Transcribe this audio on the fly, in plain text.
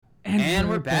And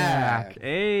we're back.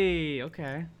 Hey,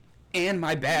 okay. And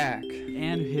my back.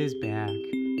 And his back.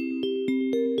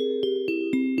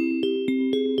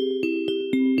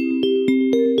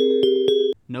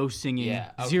 No singing.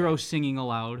 Yeah, okay. Zero singing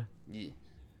allowed. Yeah.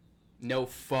 No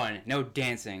fun. No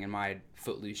dancing in my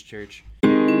Footloose church.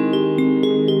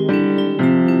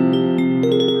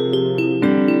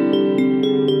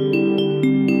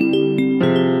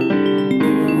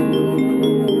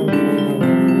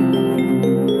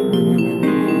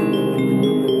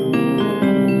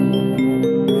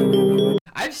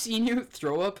 I've seen you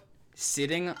throw up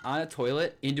sitting on a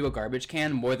toilet into a garbage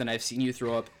can more than I've seen you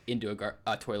throw up into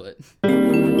a toilet.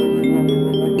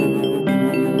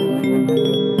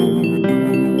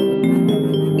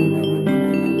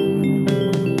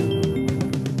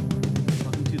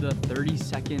 Welcome to the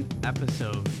 32nd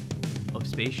episode of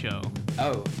Space Show.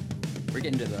 Oh, we're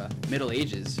getting to the Middle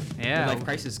Ages. Yeah. Midlife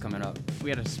crisis coming up. We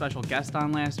had a special guest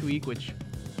on last week, which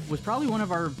was probably one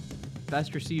of our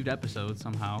best received episodes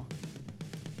somehow.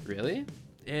 Really?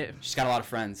 She's got a lot of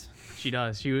friends. She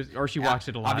does. She watched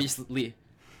it a lot.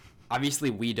 Obviously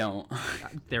we don't.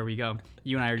 There we go.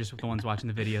 You and I are just the ones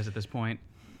watching the videos at this point.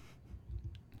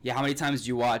 Yeah, how many times did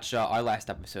you watch our last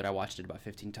episode? I watched it about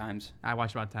 15 times. I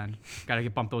watched about 10. Gotta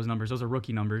bump those numbers. Those are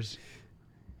rookie numbers.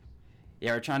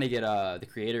 Yeah, we're trying to get the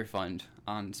Creator Fund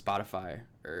on Spotify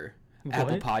or What?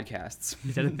 Apple Podcasts.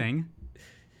 Is that a thing?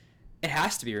 It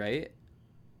has to be, right?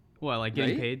 What, like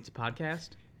getting Right? paid to podcast?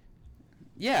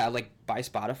 Yeah, like by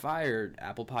Spotify or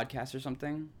Apple Podcasts or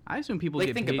something. I assume people Like,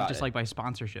 get think paid about just it. like by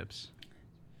sponsorships.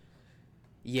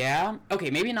 Yeah.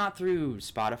 Okay, maybe not through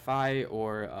Spotify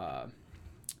or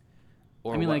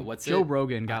I mean, like what's Joe it?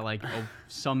 Rogan got like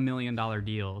some $1 million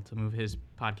deal to move his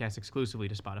podcast exclusively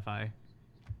to Spotify.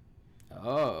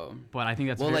 Oh. But I think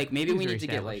that's Well, very, like maybe he's we very need to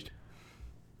get like. established.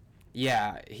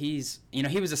 Yeah,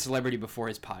 he was a celebrity before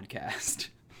his podcast.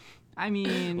 I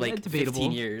mean, Like it's debatable.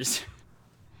 15 years.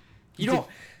 He You did- don't.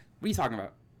 What are you talking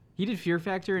about? He did Fear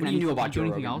Factor, and What do you know about did you Joe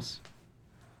do anything Rogan? else?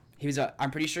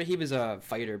 I'm pretty sure he was a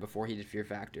fighter before he did Fear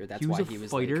Factor. That's He was why a he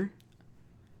was fighter. Like,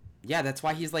 yeah, that's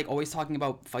why he's like always talking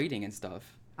about fighting and stuff.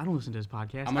 I don't listen to his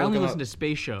podcast. I'm I gonna only look him listen up. to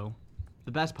Space Show,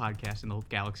 the best podcast in the whole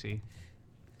galaxy.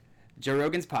 Joe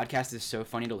Rogan's podcast is so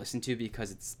funny to listen to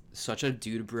because it's such a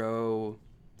dude bro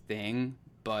thing,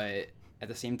 but at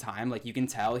the same time, like you can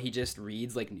tell he just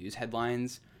reads like news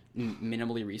headlines,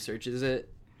 minimally researches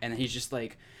it, and then he's just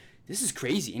like, "This is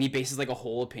crazy," and he bases like a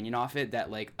whole opinion off it that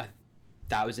like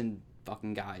 1,000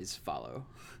 fucking guys follow,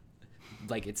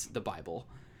 like it's the Bible.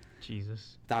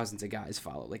 Jesus. Thousands of guys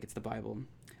follow like it's the Bible.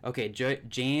 Okay, Joseph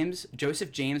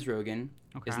James Rogan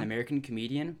is an Okay. American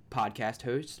comedian, podcast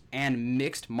host, and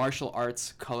mixed martial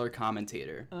arts color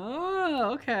commentator.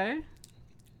 Oh, okay.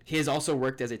 He has also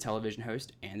worked as a television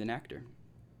host and an actor.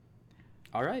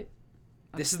 All right.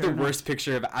 That's This is fair the enough. worst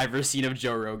picture I've ever seen of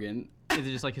Joe Rogan. Is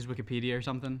it just like his Wikipedia or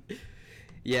something?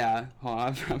 Yeah, hold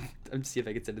on. I'm see if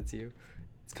I can send it to you.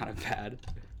 It's kind of bad.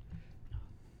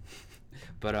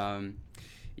 But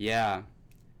yeah,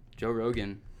 Joe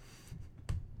Rogan.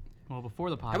 Well, before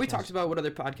the podcast. Have we talked about what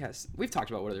other podcasts? We've talked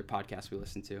about what other podcasts we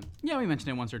listen to. Yeah, we mentioned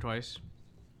it once or twice.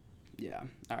 Yeah.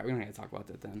 All right, we're not gonna talk about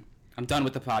that then. I'm done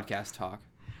with the podcast talk.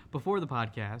 Before the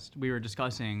podcast, we were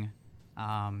discussing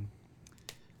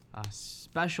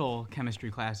special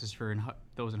chemistry classes for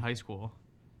those in high school,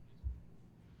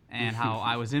 and how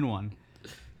I was in one.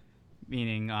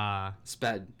 Meaning,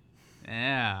 Sped.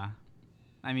 yeah.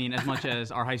 I mean, as much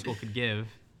as our high school could give,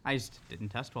 I just didn't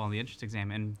test well on the entrance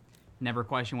exam and never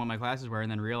questioned what my classes were,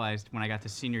 and then realized when I got to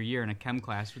senior year in a chem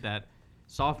class that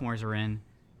sophomores are in,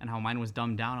 and how mine was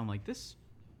dumbed down. I'm like, this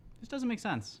doesn't make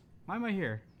sense. Why am I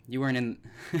here? You weren't in.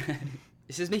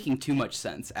 This is making too much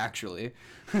sense, actually.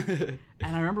 And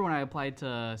I remember when I applied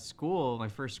to school, my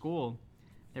first school,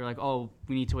 they were like, "Oh,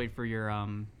 we need to wait for your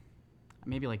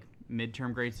maybe like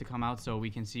midterm grades to come out so we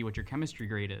can see what your chemistry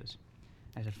grade is."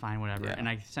 I said, "Fine, whatever." Yeah. And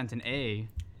I sent an A,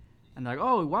 and they're like,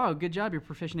 "Oh, wow, good job, you're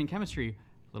proficient in chemistry."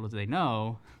 Little do they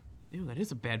know, ew, that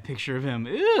is a bad picture of him.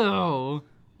 Ew.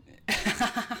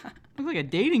 Looks like a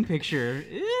dating picture.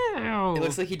 Ew. It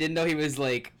looks like he didn't know he was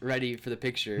like ready for the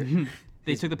picture.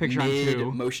 They took the picture on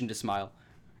two. Motion to smile.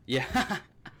 Yeah.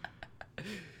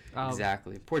 Um,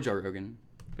 Exactly. Poor Joe Rogan.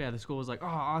 Yeah, the school was like, "Oh,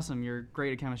 awesome, you're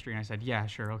great at chemistry." And I said, "Yeah,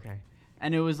 sure, okay."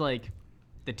 And it was like,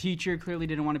 the teacher clearly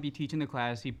didn't want to be teaching the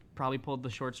class. He probably pulled the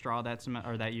short straw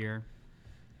that year.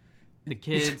 The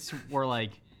kids were like,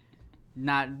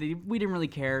 we didn't really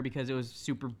care because it was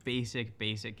super basic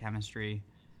chemistry.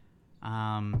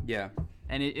 Yeah.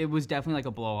 And it was definitely like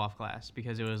a blow-off class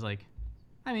because it was like,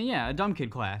 I mean, yeah, a dumb kid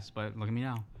class, but look at me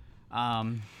now.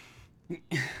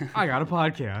 I got a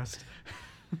podcast.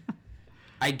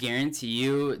 I guarantee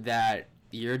you that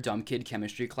your dumb kid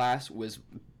chemistry class was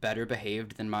better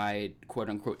behaved than my quote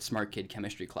unquote smart kid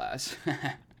chemistry class.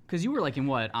 Because you were like in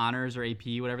what, honors or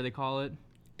AP, whatever they call it?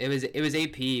 It was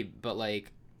AP, but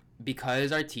like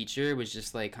because our teacher was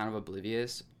just like kind of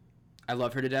oblivious. I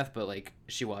love her to death, but like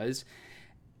she was.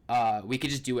 We could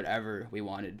just do whatever we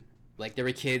wanted. Like there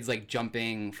were kids like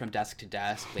jumping from desk to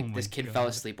desk. Like this kid fell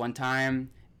asleep one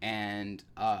time, and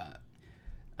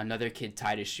another kid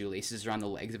tied his shoelaces around the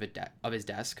legs of his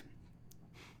desk.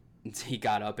 And so he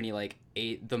got up and he like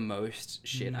ate the most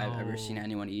shit I've ever seen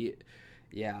anyone eat.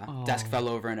 Yeah, desk fell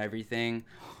over and everything.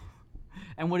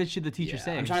 And what did the teacher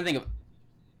say? I'm trying to think of.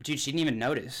 Dude, she didn't even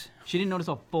notice. She didn't notice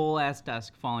a full ass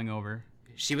desk falling over.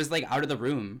 She was like out of the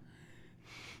room.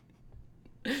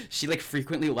 She like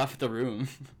frequently left the room.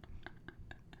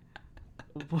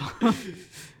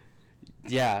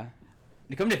 Yeah.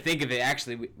 To come to think of it,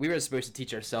 actually, we were supposed to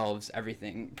teach ourselves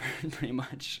everything, pretty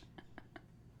much.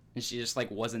 And she just like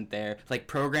wasn't there. Like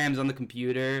programs on the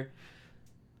computer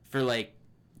for like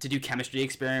to do chemistry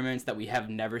experiments that we have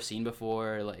never seen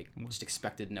before. Like just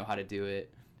expected to know how to do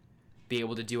it. Be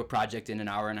able to do a project in an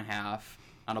hour and a half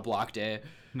on a block day.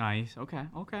 Nice. Okay.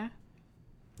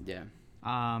 Yeah.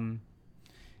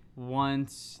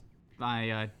 Once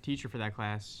my teacher for that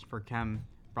class for chem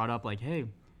brought up like, hey,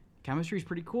 chemistry is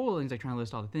pretty cool, and he's like trying to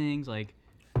list all the things like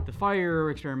the fire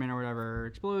experiment or whatever,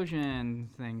 explosion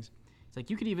things. It's like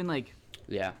you could even like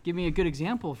give me a good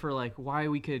example for like why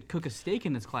we could cook a steak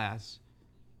in this class.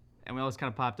 And we always kind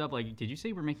of popped up like, did you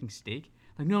say we're making steak?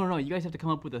 Like, no, you guys have to come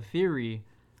up with a theory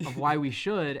of why we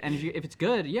should, and if it's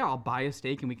good, yeah, I'll buy a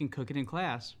steak and we can cook it in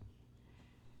class.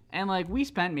 And like we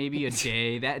spent maybe a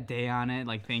day on it,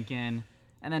 like thinking,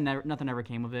 and then nothing ever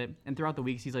came of it. And throughout the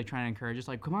weeks, he's like trying to encourage us,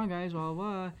 like, come on guys, blah blah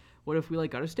blah. What if we like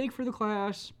got a steak for the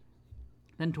class?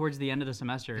 Then towards the end of the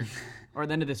semester, or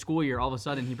the end of the school year, all of a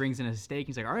sudden he brings in a steak.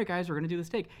 He's like, all right guys, we're gonna do the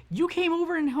steak. You came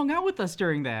over and hung out with us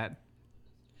during that.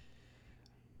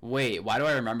 Wait, why do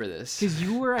I remember this? Because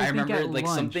you were, I think, remember at like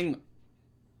lunch. something.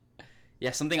 Yeah,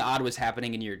 something odd was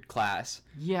happening in your class.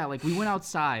 Yeah, like we went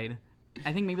outside.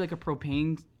 I think maybe like a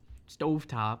propane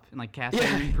stovetop and like cast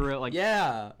iron grill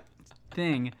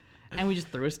thing, and we just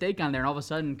threw a steak on there. And all of a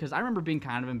sudden, because I remember being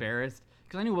kind of embarrassed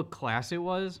because I knew what class it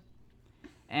was,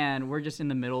 and we're just in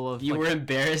the middle of. You were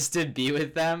embarrassed to be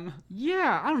with them?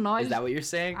 Yeah, I don't know. Is that what you're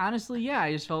saying? Honestly, yeah,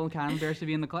 I just felt kind of embarrassed to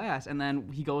be in the class, and then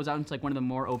he goes out into like one of the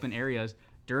more open areas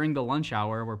during the lunch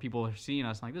hour where people are seeing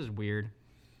us. I'm like, this is weird.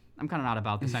 I'm kind of not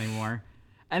about this anymore.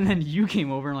 And then you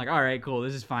came over and like, all right, cool,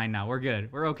 this is fine now. We're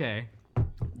good. We're okay.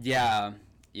 Yeah.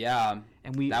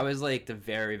 And that was like the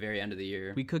very, very end of the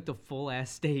year. We cooked a full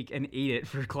ass steak and ate it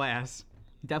for class.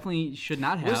 Definitely should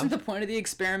not have. Wasn't the point of the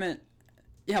experiment?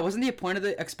 Yeah, wasn't the point of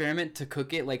the experiment to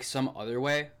cook it like some other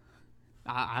way?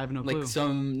 I have no clue. Like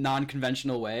some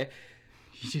non-conventional way.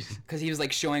 Because he was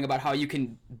like showing about how you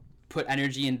can put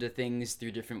energy into things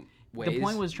through different ways. The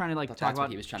point was trying to like talk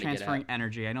about transferring to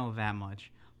energy. I know that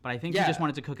much. But I think he just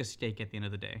wanted to cook a steak at the end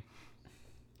of the day.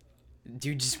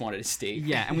 Dude just wanted a steak.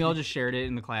 Yeah, and we all just shared it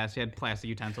in the class. He had plastic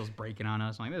utensils breaking on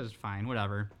us. I'm like, this is fine,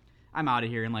 whatever. I'm out of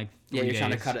here in like 3 days. Yeah,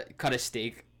 you're trying to cut a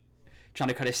steak. Trying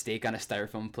to cut a steak on a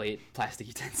styrofoam plate, plastic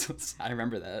utensils. I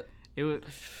remember that.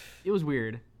 It was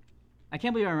weird. I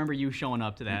can't believe I remember you showing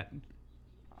up to that.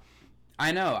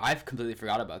 I know. I've completely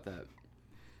forgot about that.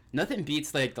 Nothing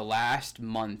beats like the last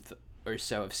month or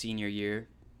so of senior year.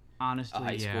 Honestly,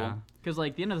 high school. Because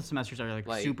like the end of the semesters are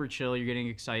like super chill. You're getting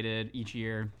excited each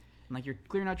year, and like you're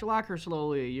clearing out your locker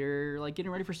slowly. You're like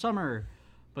getting ready for summer,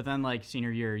 but then like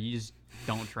senior year, you just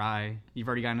don't try. You've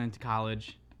already gotten into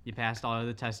college. You passed all of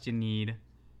the tests you need.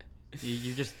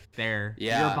 You're just there.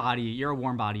 Yeah. You're a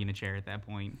warm body in a chair at that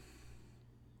point.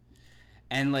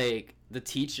 And like the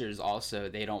teachers also,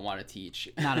 they don't want to teach.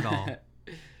 Not at all.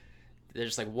 They're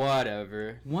just like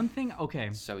whatever. One thing,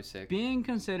 okay. So sick. Being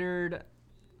considered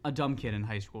a dumb kid in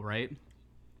high school, right?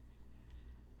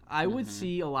 I would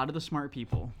see a lot of the smart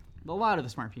people.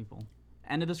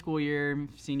 End of the school year,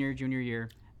 senior, junior year,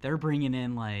 they're bringing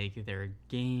in like their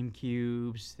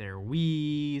GameCubes, their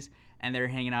Wiis, and they're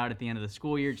hanging out at the end of the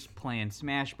school year just playing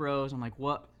Smash Bros. I'm like,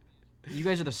 what? You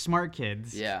guys are the smart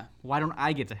kids. Yeah. Why don't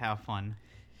I get to have fun?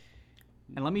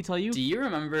 And let me tell you, do you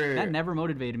remember that never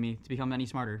motivated me to become any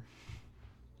smarter.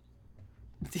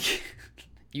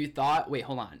 You thought, wait,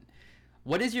 hold on.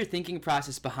 What is your thinking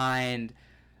process behind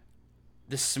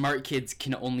the smart kids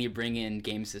can only bring in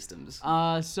game systems?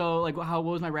 So like, what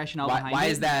was my rationale behind it? Why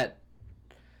is that?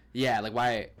 Yeah, like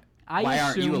why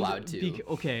aren't you allowed to?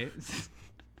 Okay.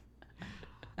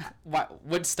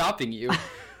 What's stopping you?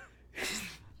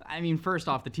 I mean, first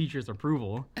off, the teacher's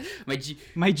approval. My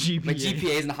My GPA. My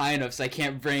GPA isn't high enough, so I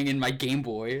can't bring in my Game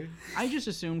Boy. I just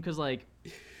assumed because, like,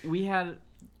 we had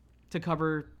to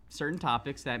cover certain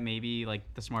topics that maybe, like,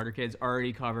 the smarter kids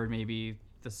already covered maybe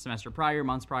the semester prior,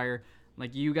 months prior.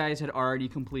 Like, you guys had already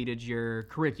completed your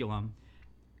curriculum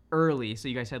early, so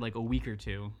you guys had, like, a week or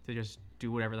two to just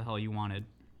do whatever the hell you wanted.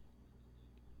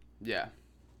 Yeah.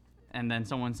 And then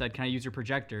someone said, "Can I use your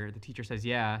projector?" The teacher says,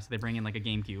 "Yeah," so they bring in, like, a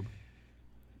GameCube.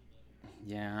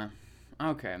 Yeah.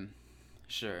 Okay.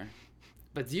 Sure.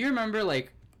 But do you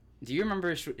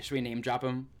remember, should we name drop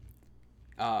him?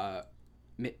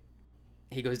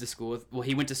 He goes to school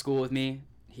he went to school with me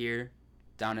here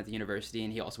down at the university,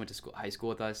 and he also went to high school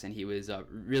with us, and he was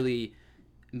really,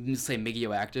 let's say,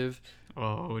 Migio active.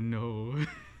 Oh, no.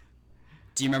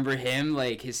 Do you remember him?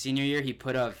 Like, his senior year, he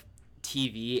put a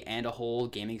TV and a whole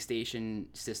gaming station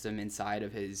system inside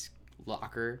of his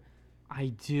locker.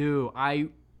 I do. I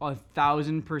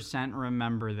 1,000%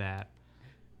 remember that.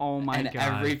 Oh my god. And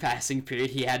every passing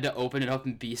period, he had to open it up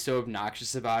and be so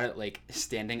obnoxious about it, like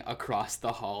standing across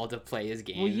the hall to play his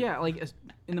game. Well, yeah, like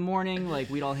in the morning, like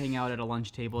we'd all hang out at a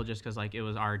lunch table just because like it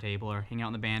was our table, or hang out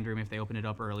in the band room if they opened it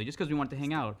up early, just because we wanted to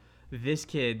hang out. This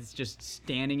kid's just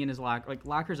standing in his locker, like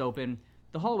locker's open.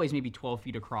 The hallway's maybe 12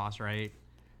 feet across, right?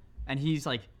 And he's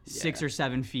like 6 or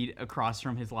 7 feet across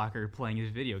from his locker playing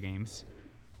his video games.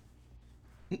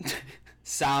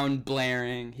 Sound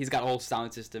blaring. He's got a whole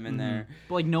sound system in there.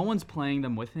 But like no one's playing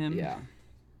them with him. Yeah.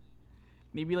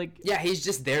 Maybe like... Yeah, he's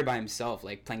just there by himself,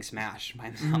 like playing Smash by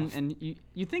himself. And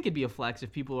you think it'd be a flex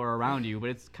if people are around you, but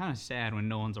it's kind of sad when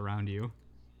no one's around you.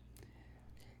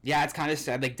 Yeah, it's kind of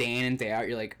sad. Like day in and day out,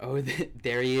 you're like, oh,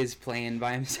 there he is playing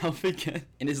by himself again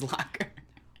in his locker.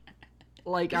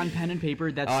 Like on pen and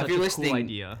paper, that's such a cool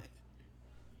idea.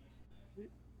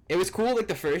 It was cool like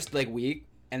the first like week,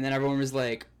 and then everyone was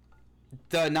like,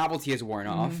 the novelty has worn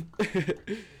off.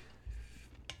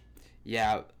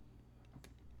 Yeah.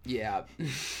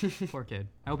 Poor kid.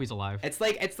 I hope he's alive. It's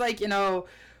like, you know,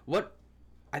 what?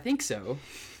 I think so.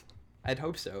 I'd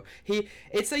hope so.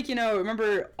 It's like, you know,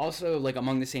 remember also like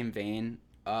among the same vein,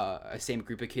 a same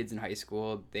group of kids in high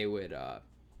school, they would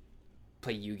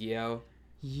play Yu-Gi-Oh!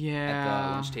 Yeah. At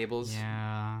the lunch tables.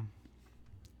 Yeah.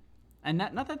 And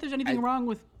not that there's anything wrong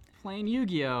with playing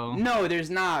Yu-Gi-Oh! No, there's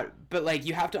not. But like,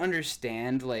 you have to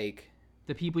understand, like,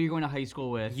 the people you're going to high school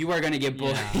with. You are going to get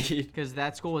bullied. Because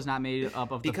that school was not made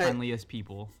up of the friendliest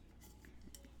people.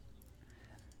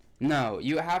 No,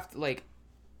 you have to, like,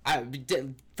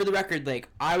 for the record, like,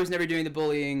 I was never doing the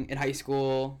bullying in high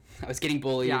school. I was getting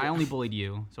bullied. Yeah, I only bullied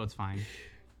you, so it's fine.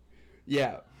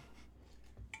 Yeah.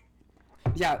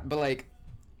 Yeah, but, like,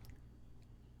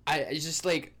 it's just,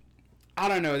 like, I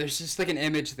don't know, there's just, like, an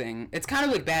image thing. It's kind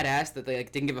of, like, badass that they,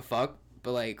 like, didn't give a fuck,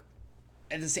 but, like,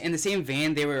 in the same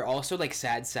vein, they were also, like,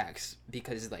 sad sacks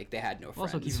because, like, they had no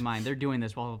friends. Also, keep in mind, they're doing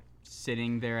this while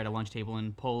sitting there at a lunch table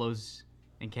in polos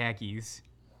and khakis.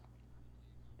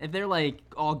 If they're, like,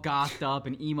 all gothed up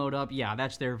and emoed up, yeah,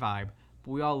 that's their vibe.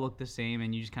 But we all look the same,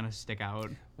 and you just kind of stick out.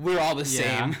 We're all the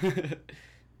same.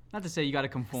 Not to say you got to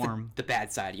conform. The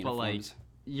bad side uniforms. But, like,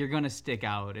 you're going to stick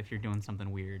out if you're doing something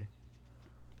weird.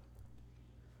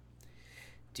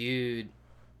 Dude,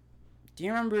 do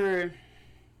you remember...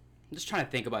 I'm just trying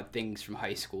to think about things from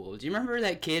high school. Do you remember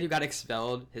that kid who got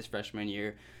expelled his freshman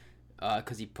year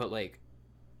because he put, like,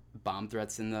 bomb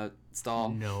threats in the stall?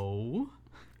 No.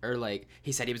 Or, like,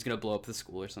 he said he was going to blow up the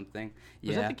school or something.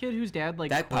 Was that the kid whose dad,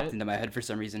 like, that quit? popped into my head for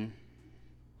some reason.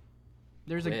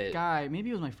 There's a guy, maybe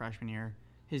it was my freshman year.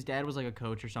 His dad was, like, a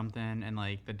coach or something, and,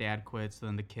 like, the dad quit, so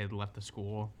then the kid left the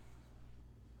school.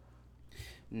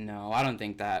 No, I don't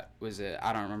think that was it.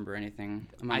 I don't remember anything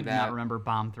I do not remember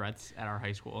bomb threats at our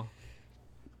high school.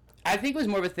 I think it was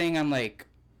more of a thing on, like,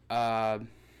 I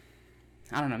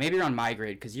don't know, maybe around my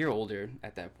grade, because you're older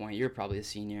at that point. You're probably a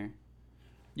senior.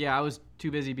 Yeah, I was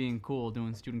too busy being cool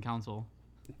doing student council.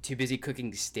 Too busy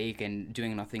cooking steak and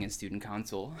doing nothing in student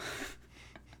council.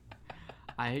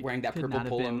 Wearing that purple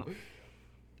polo.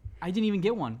 I didn't even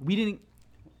get one. We didn't...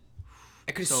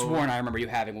 I could have sworn I remember you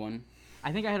having one.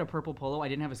 I think I had a purple polo. I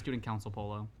didn't have a student council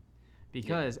polo.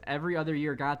 Because every other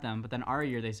year got them, but then our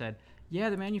year they said, yeah,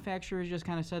 the manufacturers just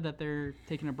kind of said that they're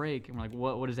taking a break. And we're like,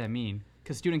 what does that mean?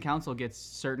 Because student council gets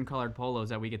certain colored polos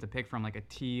that we get to pick from, like a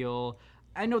teal.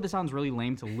 I know this sounds really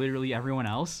lame to literally everyone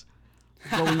else.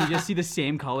 But when you just see the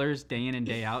same colors day in and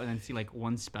day out and then see like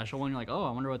one special one, you're like, oh,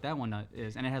 I wonder what that one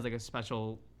is. And it has like a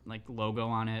special like logo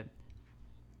on it.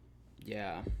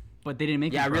 Yeah. But they didn't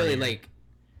make it. Yeah, really, like,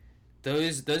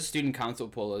 those student council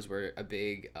polos were a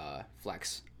big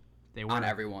flex. They were. On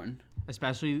everyone.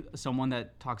 Especially someone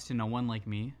that talks to no one like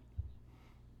me.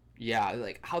 Yeah,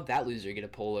 like, how'd that loser get a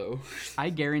polo? I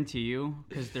guarantee you,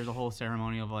 because there's a whole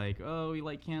ceremony of like, oh, we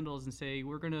light candles and say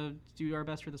we're gonna do our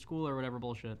best for the school or whatever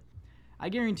bullshit. I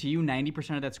guarantee you,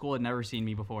 90% of that school had never seen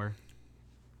me before.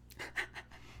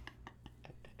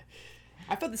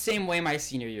 I felt the same way my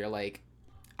senior year. Like,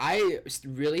 I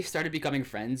really started becoming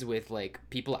friends with, like,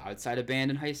 people outside of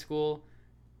band in high school,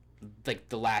 like,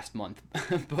 the last month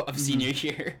of senior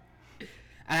year.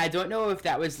 And I don't know if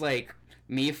that was, like,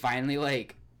 me finally,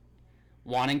 like,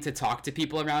 wanting to talk to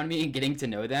people around me and getting to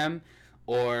know them,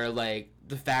 or, like,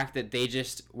 the fact that they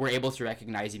just were able to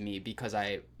recognize me because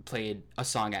I played a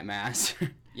song at Mass,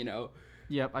 you know?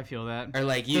 Yep, I feel that. Or,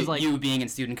 like, you being in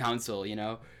student council, you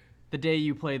know? The day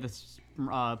you play this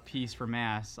piece for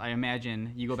Mass, I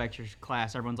imagine you go back to your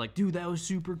class, everyone's like, dude, that was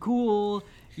super cool.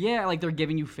 Yeah, like they're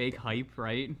giving you fake hype,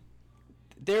 right?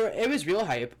 It was real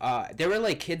hype. There were,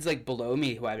 like, kids, like, below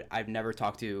me who I've never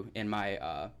talked to in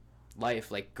my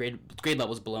life, like, grade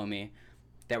levels below me,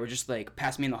 that were just, like,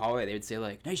 pass me in the hallway. They would say,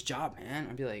 like, nice job, man.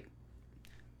 I'd be like,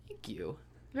 thank you.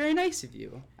 Very nice of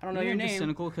you. I don't know your I'm name. just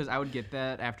cynical because I would get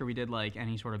that after we did, like,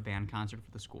 any sort of band concert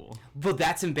for the school. Well,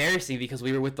 that's embarrassing because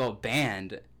we were with the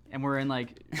band. And we're in,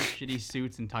 like, shitty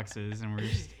suits and tuxes, and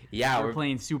we're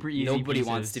playing super easy Nobody pieces.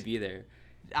 wants to be there.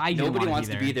 Nobody wants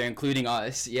to be there, including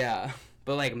us. Yeah.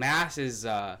 But, like, Mass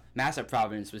at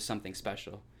Providence was something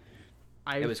special.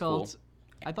 It was cool.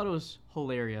 I thought it was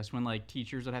hilarious when, like,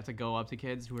 teachers would have to go up to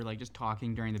kids who were, like, just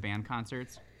talking during the band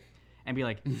concerts and be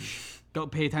like, go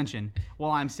pay attention.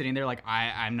 While I'm sitting there like,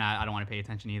 I don't want to pay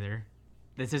attention either.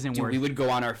 This isn't worth. We would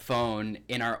go on our phone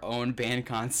in our own band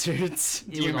concerts.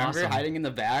 Do you remember awesome. hiding in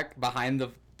the back behind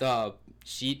the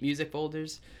sheet music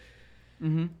folders?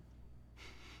 Mm-hmm.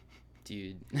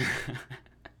 Dude.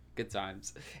 Good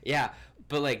times. Yeah,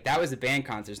 but, like, that was the band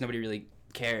concerts. Nobody really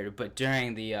cared. But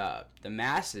during the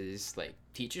Masses, like,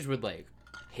 teachers would, like,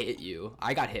 hit you.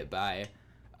 I got hit by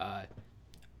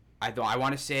I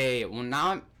want to say, well,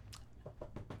 not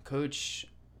Coach,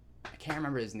 I can't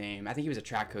remember his name. I think he was a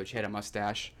track coach. He had a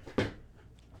mustache.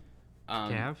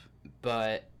 Cav?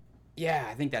 But, yeah,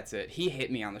 I think that's it. He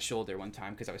hit me on the shoulder one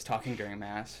time because I was talking during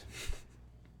Mass.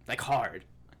 Like, hard.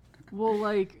 Well,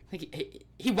 like...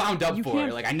 He wound up for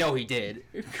it. Like, I know he did.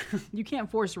 You can't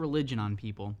force religion on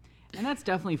people. And that's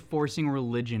definitely forcing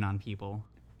religion on people.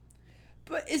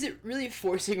 But is it really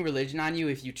forcing religion on you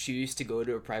if you choose to go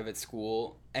to a private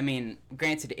school? I mean,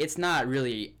 granted, it's not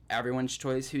really everyone's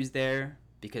choice who's there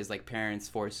because, like, parents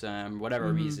force them,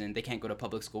 whatever reason. They can't go to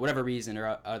public school, whatever reason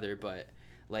or other, but,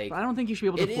 like... But I don't think you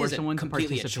should be able to force someone to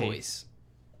participate. It is completely a choice.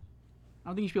 I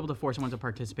don't think you should be able to force someone to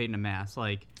participate in a Mass.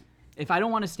 Like, if I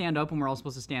don't want to stand up when we're all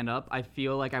supposed to stand up, I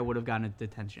feel like I would have gotten a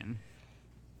detention.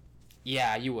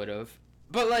 Yeah, you would have.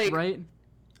 But, like... Right?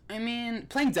 I mean,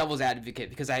 playing devil's advocate,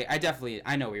 because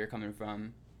I know where you're coming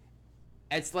from.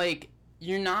 It's like,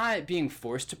 you're not being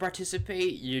forced to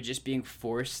participate, you're just being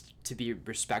forced to be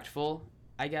respectful,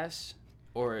 I guess.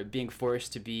 Or being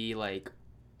forced to be, like,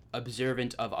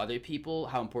 observant of other people,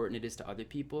 how important it is to other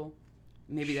people.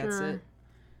 Maybe that's it.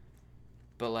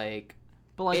 But, like...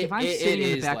 if I'm sitting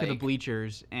in the back of the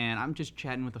bleachers and I'm just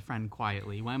chatting with a friend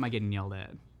quietly, why am I getting yelled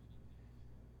at?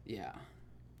 Yeah.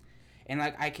 And,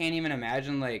 like, I can't even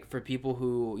imagine, like, for people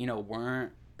who, you know,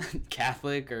 weren't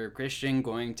Catholic or Christian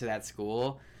going to that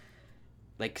school.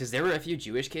 Like, because there were a few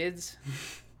Jewish kids.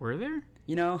 Were there?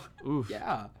 You know? Oof.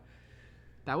 Yeah.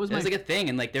 That was like, a thing.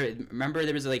 And, like, there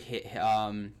was, like,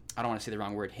 I don't want to say the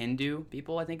wrong word. Hindu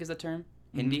people, I think is the term.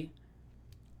 Mm-hmm. Hindi.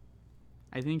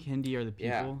 I think Hindi are the people.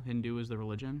 Yeah. Hindu is the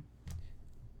religion.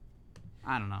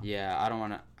 I don't know. Yeah, I don't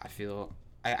want to...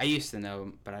 I used to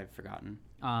know, but I've forgotten.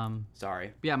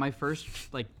 Sorry. Yeah, my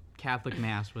first, like, Catholic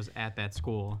Mass was at that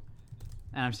school.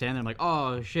 And I'm standing there, I'm like,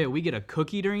 oh, shit, we get a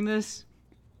cookie during this?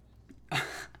 I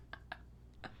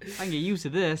can get used to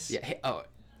this. Yeah.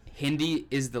 Hindi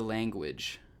is the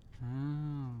language.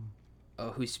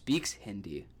 Oh. Who speaks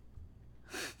Hindi?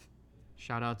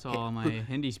 Shout out to all my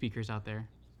Hindi speakers out there.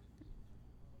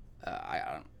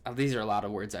 I don't... These are a lot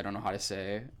of words I don't know how to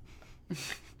say.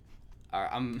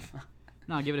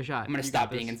 No, give it a shot. I'm gonna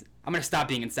stop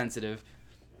being insensitive.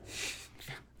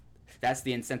 That's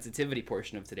the insensitivity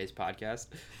portion of today's podcast.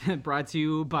 Brought to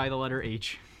you by the letter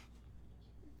H.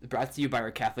 Brought to you by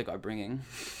our Catholic upbringing.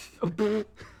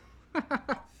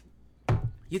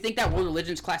 You think that world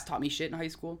religions class taught me shit in high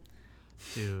school?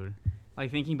 Dude,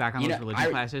 like, thinking back on those religion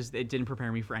classes, it didn't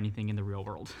prepare me for anything in the real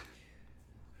world.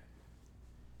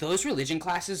 Those religion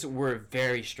classes were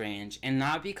very strange, and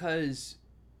not because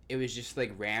it was just,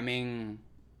 like, ramming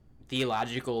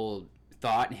theological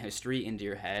thought and history into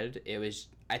your head. It was...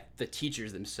 the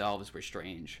teachers themselves were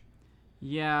strange.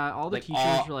 Yeah, all the Like,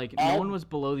 teachers were like, no all- one was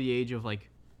below the age of like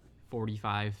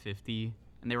 45, 50,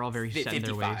 and they were all very set in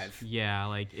their ways. 55. Yeah,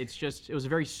 like it was a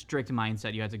very strict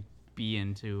mindset you had to be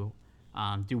in to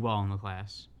do well in the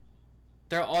class.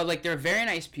 They're all like they're very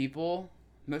nice people,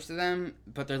 most of them,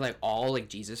 but they're like all like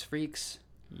Jesus freaks.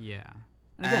 Yeah.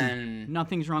 And again, And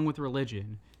nothing's wrong with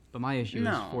religion, but my issue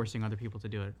No. is forcing other people to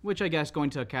do it. Which I guess going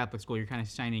to a Catholic school, you're kind of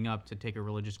signing up to take a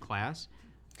religious class,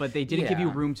 but they didn't give you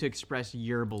Yeah. room to express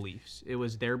your beliefs. It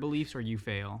was their beliefs or you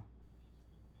fail.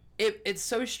 it's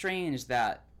so strange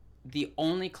that the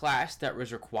only class that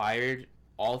was required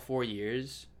all 4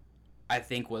 years, I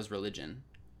think, was religion,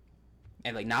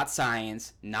 and like not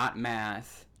science, not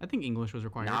math, I think English was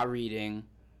required. not reading.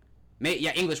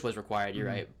 Yeah, English was required. You're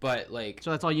right, but like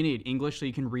So that's all you need, English, so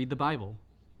you can read the Bible.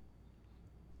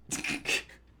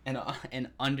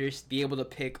 be able to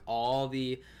pick all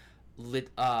the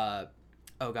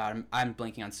oh god, I'm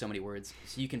blanking on so many words.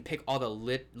 So you can pick all the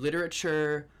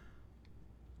literature.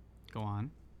 Go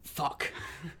on. Fuck.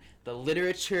 The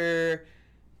literature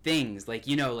things, like,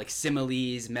 you know, like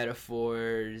similes,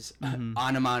 metaphors,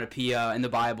 onomatopoeia in the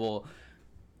Bible.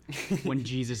 When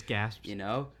Jesus gasps. You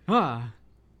know? Ah.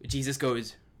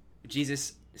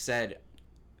 Jesus said,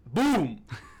 boom!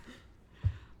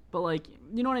 But, like,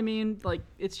 you know what I mean? Like,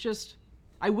 it's just,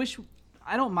 I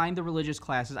don't mind the religious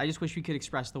classes. I just wish we could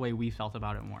express the way we felt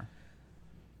about it more.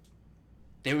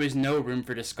 There was no room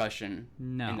for discussion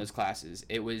No. in those classes.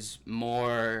 It was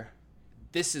more,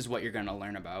 this is what you're going to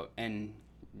learn about, and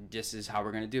this is how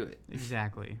we're going to do it.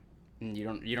 Exactly. And you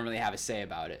don't really have a say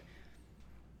about it.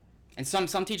 And some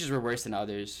teachers were worse than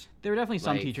others. There were definitely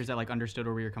some Like- teachers that, like, understood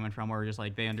where we were coming from, where just,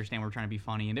 like, they understand we're trying to be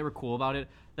funny, and they were cool about it.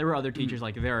 There were other teachers,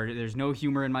 like, there's no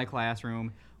humor in my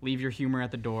classroom. Leave your humor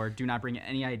at the door. Do not bring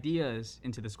any ideas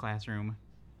into this classroom.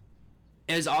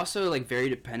 It was also like very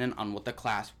dependent on what the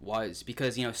class was,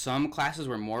 because, you know, some classes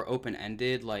were more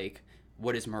open-ended, like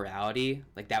what is morality,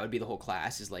 like that would be the whole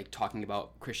class, is like talking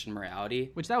about Christian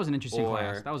morality. Which, that was an interesting Or-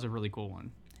 class. That was a really cool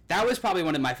one. That was probably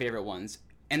one of my favorite ones.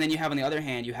 And then you have, on the other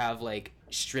hand, you have like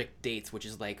strict dates, which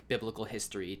is like biblical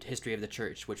history of the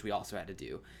church, which we also had to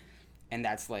do. And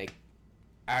that's like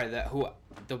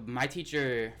my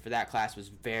teacher for that class was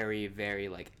very, very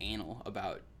like anal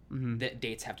about the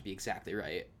dates have to be exactly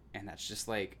right. And that's just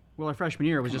like, Well, our freshman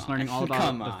year was Come just learning on. all about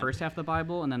Come the on. first half of the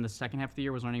Bible, and then the second half of the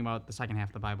year was learning about the second half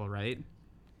of the Bible, right?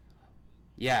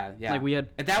 yeah. Like, we had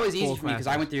And that was easy full for me because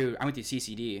I classes. went through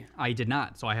CCD I did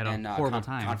not, so I had a and horrible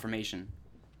time. confirmation.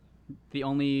 The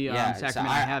only Yeah, so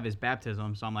sacrament I I- have is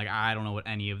baptism, so I'm like, I don't know what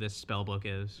any of this spell book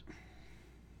is.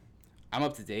 I'm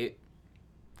up to date.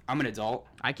 I'm an adult.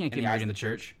 I can't get in the married eyes in of the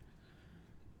church.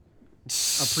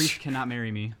 A priest cannot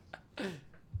marry me.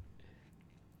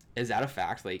 Is that a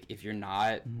fact? Like, if you're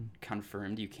not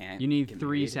confirmed, you can't. You need get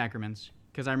 3 married? sacraments.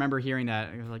 Because I remember hearing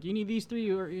that. It was like, you need these 3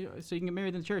 so you can get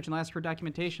married in the church and ask for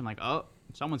documentation. I'm like, oh,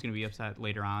 someone's going to be upset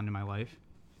later on in my life.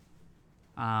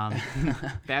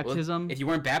 Baptism, Well, if you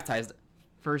weren't baptized,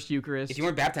 first Eucharist.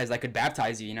 I could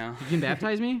baptize you. You know. You can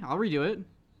baptize me? I'll redo it.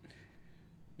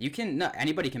 You can. No,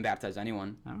 anybody can baptize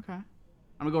anyone. Okay. I'm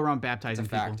going to go around baptizing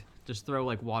It's a people. fact. Just throw,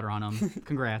 like, water on them.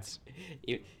 Congrats.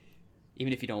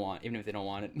 Even if you don't want, even if they don't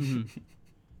want it. Mm-hmm.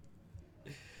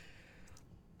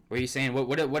 What are you saying?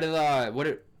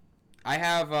 I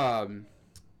have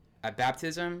a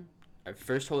baptism, a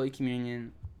first Holy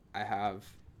Communion. I have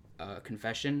a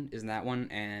confession, isn't that one,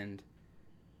 and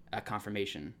a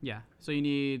confirmation. Yeah. So you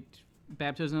need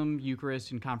baptism,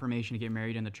 Eucharist, and confirmation to get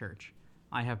married in the church.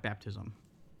 I have baptism.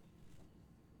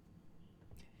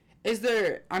 Is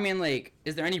there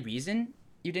any reason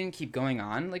you didn't keep going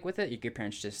on like with it? Your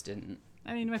parents just didn't.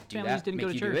 I mean, my Do family that? just didn't go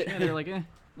Make to you do church. it? Yeah, they're like,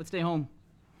 let's stay home.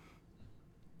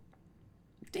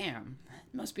 Damn,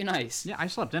 it must be nice. Yeah, I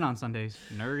slept in on Sundays.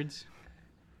 Nerds.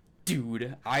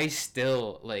 Dude, I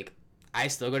still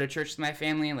go to church with my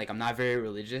family, and like I'm not very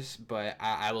religious, but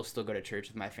I will still go to church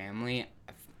with my family.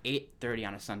 8:30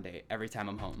 on a Sunday every time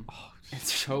I'm home. Oh,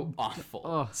 It's so awful.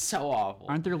 Ugh. So awful.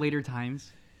 aren't there later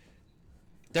times?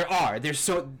 There are.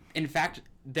 In fact,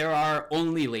 there are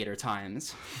only later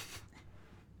times.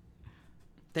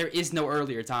 There is no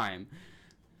earlier time.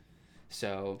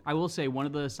 So, I will say one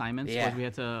of the assignments Yeah. was we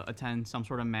had to attend some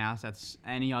sort of mass that's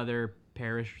any other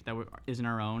parish that isn't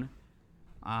our own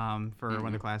for one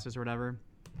of the classes or whatever.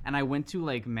 And I went to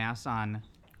like mass on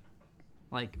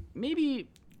like maybe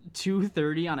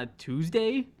 2:30 on a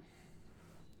Tuesday.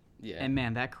 yeah. And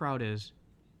man, that crowd is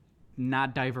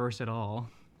not diverse at all.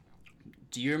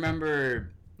 Do you remember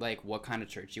like what kind of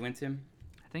church you went to?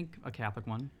 I think a Catholic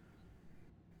one.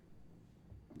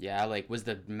 Yeah, like was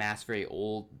the mass very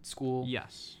old school?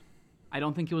 Yes. I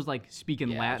don't think it was like speaking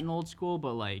Yeah. Latin old school,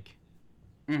 but like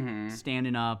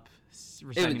standing up,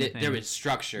 reciting the There was things.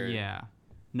 structure. Yeah.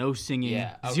 No singing.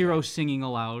 Yeah, okay. Zero singing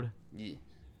allowed. Yeah.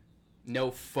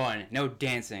 No fun, no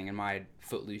dancing in my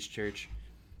footloose church.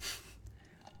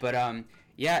 But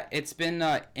yeah, it's been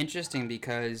interesting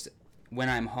because when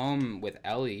I'm home with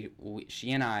Ellie,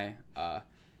 she and I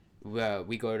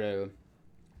we go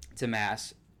to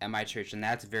mass at my church, and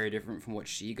that's very different from what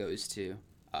she goes to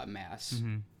mass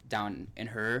down in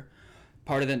her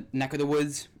part of the neck of the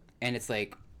woods, and it's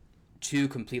like two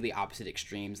completely opposite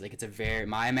extremes. Like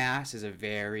my mass is a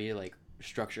very like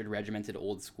structured, regimented,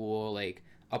 old school, like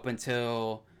up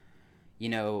until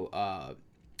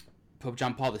Pope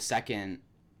John Paul II,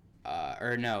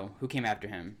 or no, who came after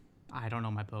him? I don't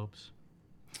know my popes.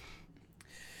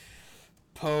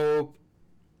 Pope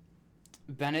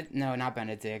Benedict? No, not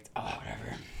Benedict. Oh,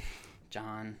 whatever.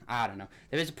 John. I don't know.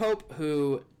 There was a pope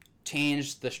who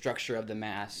changed the structure of the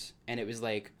mass, and it was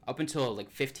like up until like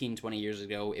 15, 20 years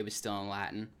ago, it was still in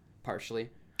Latin, partially.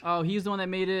 Oh, he's the one that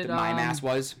made it. My mass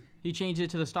was He changed it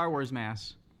to the Star Wars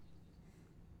mass.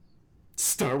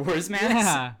 Star Wars mass.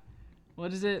 Yeah.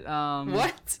 What is it?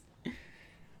 What?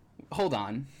 Hold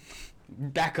on.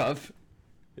 Back up.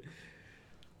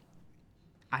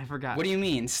 I forgot. What do you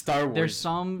mean, Star Wars? There's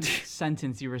some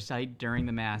sentence you recite during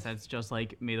the mass that's just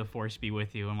like, "May the Force be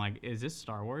with you." I'm like, is this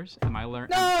Star Wars? Am I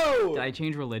learning? No. Did I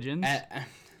change religions?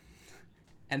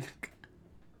 And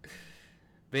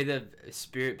may the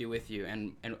Spirit be with you,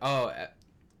 and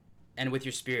with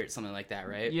your spirit, something like that,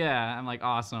 right? Yeah, I'm like,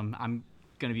 awesome. I'm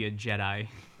gonna be a Jedi.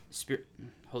 Spirit,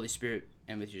 Holy Spirit,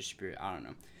 and with your spirit. I don't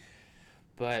know,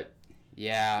 but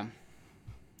yeah,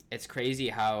 it's crazy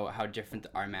how different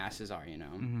our masses are,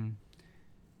 Mm-hmm.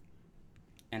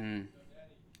 And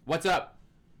what's up?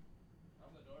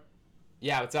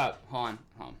 Yeah, what's up? Hold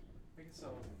on. We can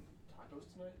sell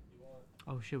tacos tonight. You want?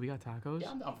 Oh shit, we got tacos.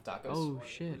 Yeah, I'm down for tacos. Oh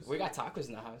shit. We got tacos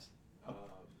in the house. Oh,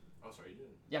 sorry, you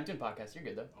didn't. Yeah, I'm doing podcast. You're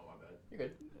good though. Oh, my bad. You're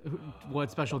good.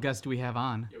 What special guest do we have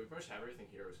on? Yeah, we pretty much have everything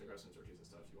here. We're just gonna grab some tortillas and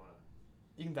stuff. You wanna?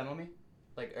 You can Venmo me,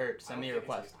 or send me a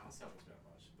request. I don't think it's that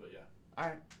much, but yeah. All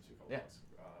right. Just a couple Yeah. bucks.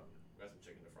 We got some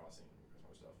chicken defrosting. We got some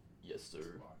more stuff. Yes,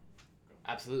 sir. Wow.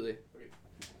 Absolutely. Okay.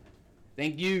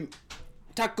 Thank you.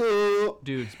 Taco.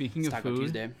 Dude, speaking It's of Taco food,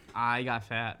 Tuesday. I got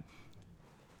fat.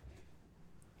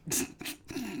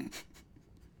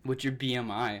 What's your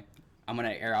BMI? I'm gonna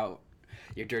air out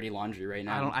your dirty laundry right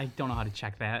now. I don't know how to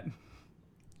check that.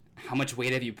 How much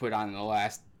weight have you put on in the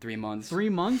last 3 months? 3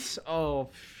 months? Oh,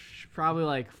 probably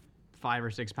like 5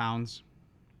 or 6 pounds.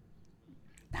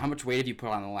 How much weight have you put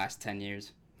on in the last 10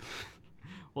 years?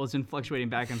 Well, it's been fluctuating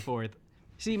back and forth.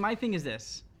 See, my thing is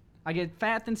this. I get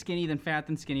fat, then skinny, then fat,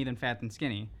 then skinny, then fat, then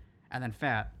skinny, and then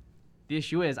fat. The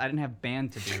issue is I didn't have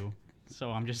band to do, so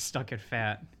I'm just stuck at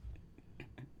fat.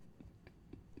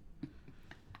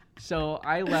 So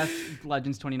I left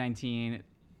Legends 2019,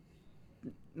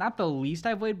 not the least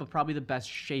I've weighed, but probably the best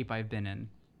shape I've been in.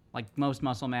 Like most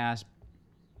muscle mass,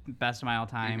 best of my all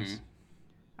times.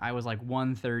 I was like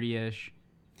 130-ish.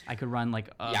 I could run like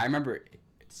a Yeah, I remember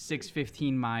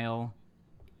 6:15 mile.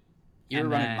 you were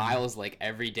And running then- miles like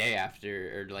every day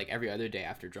after, or like every other day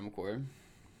after drum corps.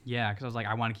 Yeah, because I was like,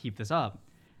 I want to keep this up.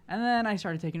 And then I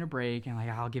started taking a break, and like,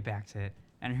 I'll get back to it.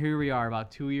 And here we are,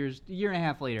 about 2 years, a year and a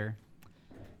half later.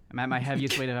 I'm at my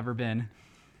heaviest weight I've ever been.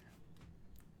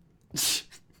 It's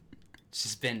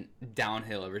just been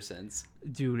downhill ever since.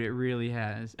 Dude, it really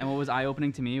has. And what was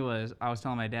eye-opening to me was I was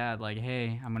telling my dad, like,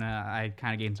 hey, I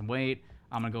kind of gained some weight.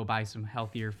 I'm going to go buy some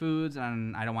healthier foods,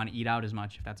 and I don't want to eat out as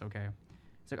much, if that's okay.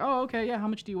 He's like, oh, okay, yeah, how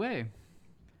much do you weigh?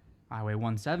 I weigh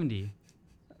 170.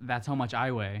 That's how much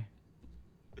I weigh.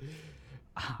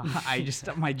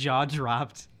 My jaw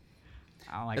dropped.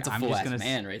 I'm like, That's a I'm full just ass gonna,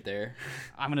 man right there.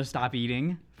 I'm going to stop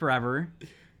eating forever.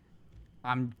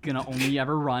 I'm going to only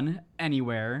ever run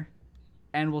anywhere,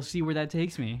 and we'll see where that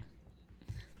takes me.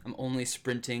 I'm only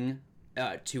sprinting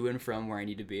to and from where I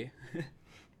need to be.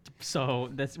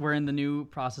 So we're in the new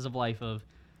process of life of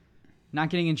not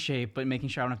getting in shape, but making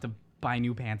sure I don't have to buy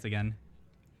new pants again.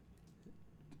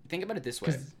 Think about it this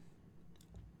way. 'Cause-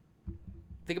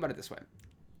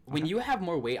 When you have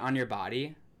more weight on your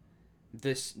body,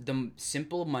 the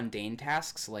simple mundane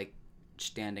tasks like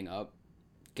standing up,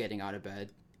 getting out of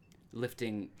bed,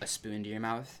 lifting a spoon to your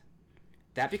mouth,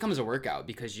 that becomes a workout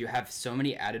because you have so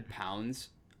many added pounds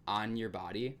on your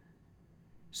body.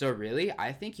 So really,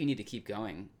 I think you need to keep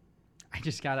going. I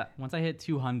just gotta, once I hit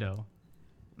 200, and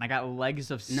I got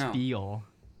legs of No. steel.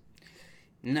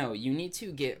 No, you need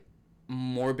to get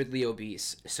morbidly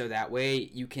obese so that way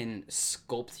you can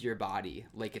sculpt your body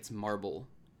like it's marble.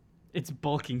 It's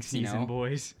bulking season, know?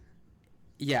 boys.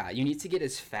 Yeah, you need to get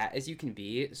as fat as you can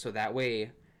be so that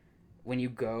way when you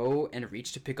go and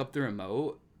reach to pick up the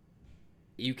remote,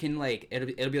 you can like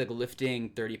it'll be like lifting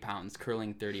 30 pounds,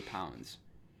 curling 30 pounds,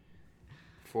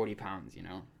 40 pounds, you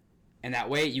know, and that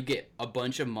way you get a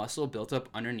bunch of muscle built up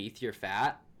underneath your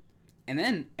fat, and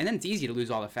then it's easy to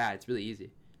lose all the fat. It's really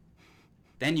easy.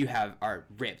 Then you are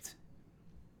ripped.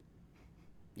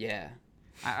 Yeah.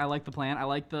 I like the plan. I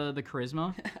like the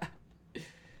charisma.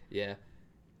 Yeah.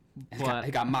 But I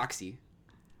got moxie.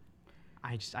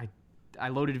 I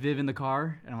loaded Viv in the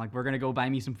car, and I'm like, we're gonna go buy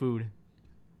me some food,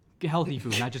 healthy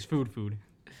food, not just food.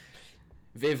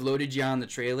 Viv loaded you on the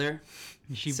trailer.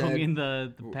 She put me in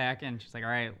the pack, and she's like, all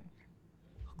right,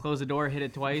 close the door, hit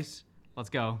it twice, let's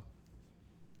go.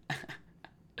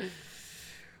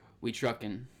 We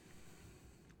trucking.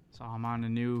 So I'm on a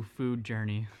new food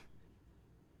journey.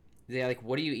 Yeah, like,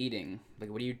 what are you eating? Like,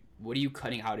 what are you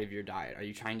cutting out of your diet? Are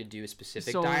you trying to do a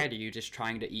specific So- diet, or are you just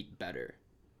trying to eat better?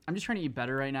 I'm just trying to eat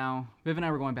better right now. Viv and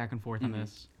I were going back and forth on Mhm.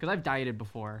 this because I've dieted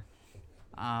before.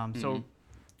 So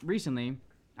recently,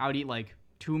 I would eat like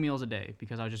 2 meals a day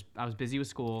because I was busy with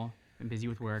school and busy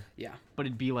with work. Yeah. But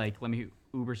it'd be like, let me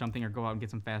Uber something or go out and get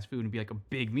some fast food, and it'd be like a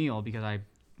big meal because I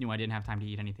knew I didn't have time to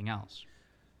eat anything else.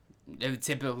 It would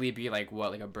typically be like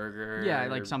what, like a burger? Yeah, or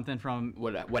like something from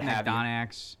what have you?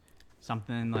 McDonald's,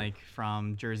 something like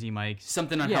from Jersey Mike's.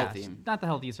 Something Yeah, unhealthy. not the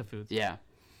healthiest of foods. Yeah.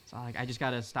 So like, I just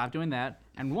gotta stop doing that.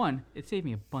 And one, it saved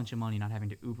me a bunch of money not having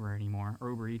to Uber anymore or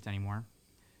Uber Eats anymore.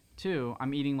 Two,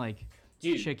 I'm eating like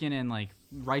Dude. chicken and like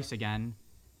rice again,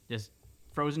 just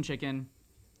frozen chicken,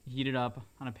 heat it up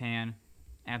on a pan,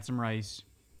 add some rice,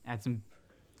 add some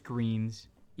greens,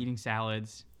 eating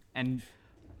salads, and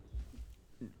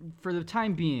for the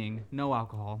time being, no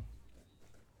alcohol.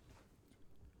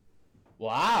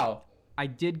 Wow. I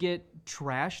did get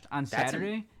trashed on That's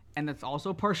Saturday, and that's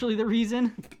also partially the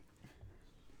reason.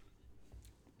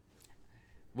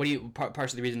 What do you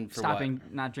partially the reason for Stopping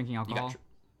what? not drinking You got alcohol.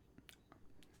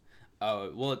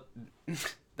 Oh, well,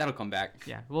 that'll come back.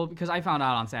 Yeah, well, because I found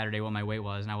out on Saturday what my weight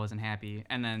was, and I wasn't happy.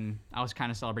 And then I was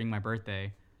kind of celebrating my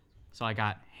birthday, so I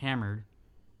got hammered.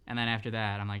 And then after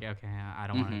that, I'm like, okay, I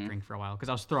don't want to drink for a while because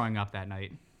I was throwing up that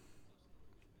night.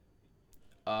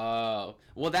 Oh,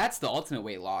 well, that's the ultimate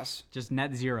weight loss. Just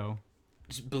net zero,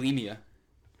 Just bulimia.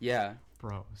 Yeah.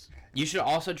 bros. You should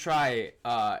also try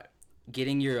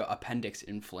getting your appendix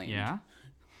inflamed. Yeah?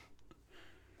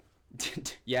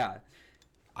 Yeah.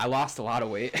 I lost a lot of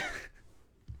weight.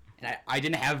 And I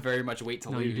didn't have very much weight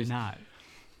to No, lose. you did not.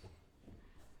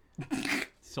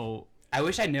 So I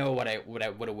wish I know what I would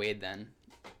have weighed then.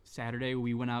 Saturday,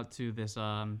 we went out to this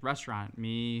restaurant.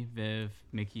 Me, Viv,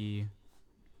 Mickey,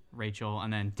 Rachel,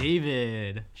 and then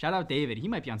David. Shout out David. He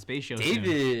might be on Space Show soon.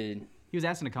 David. He was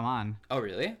asking to come on. Oh,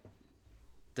 really?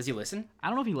 Does he listen? I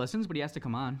don't know if he listens, but he has to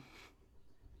come on.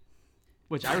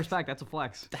 Which I respect. That's a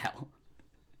flex. What the hell?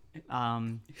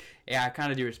 Yeah, I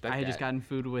kind of do respect I had that. just gotten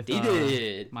food with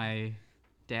David. my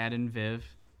dad and Viv,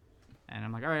 and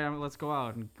I'm like, all right, let's go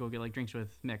out and go get like drinks with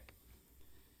Mick.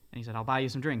 And he said, I'll buy you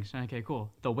some drinks. Okay,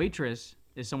 cool. The waitress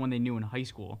is someone they knew in high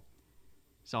school,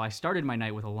 so I started my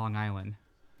night with a Long Island,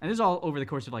 and this is all over the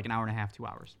course of like an hour and a half, 2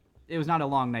 hours. It was not a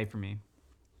long night for me.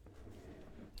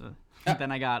 So, then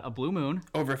I got a Blue Moon,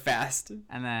 Over fast.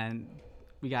 and then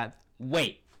we got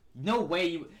Wait. No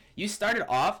way. You started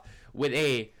off with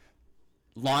a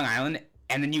Long Island,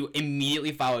 and then you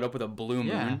immediately followed up with a Blue Moon.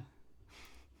 Yeah.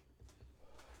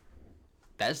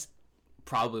 That's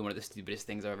probably one of the stupidest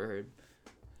things I've ever heard.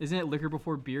 Isn't it liquor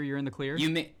before beer? You're in the clear.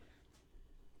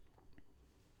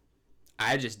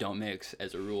 I just don't mix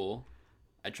as a rule.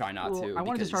 I try not to. I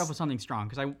wanted to start because off with something strong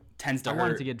because I tends to I hurt.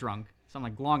 wanted to get drunk. So I'm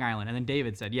like, Long Island. And then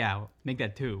David said, yeah, make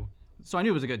that 2. So I knew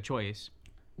it was a good choice.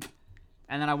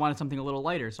 And then I wanted something a little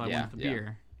lighter, so I went with the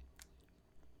beer.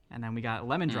 And then we got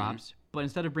lemon drops. But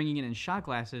instead of bringing it in shot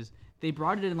glasses, they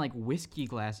brought it in like whiskey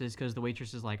glasses because the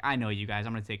waitress is like, I know you guys.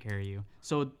 I'm going to take care of you.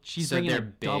 So she's So bringing they're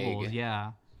it doubles. big.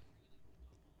 Yeah.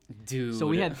 Dude. So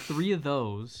we had 3 of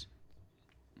those.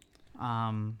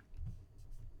 A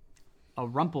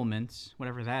Rumplemintz,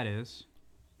 whatever that is.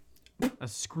 A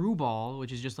Screwball,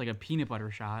 which is just like a peanut butter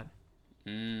shot.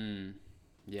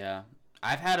 Yeah.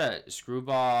 I've had a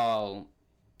Screwball,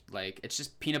 like, it's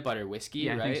just peanut butter whiskey,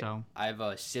 Yeah, I right? think so.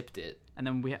 I've sipped it, And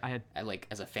then I had like,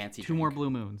 as a fancy 2 more drink. Blue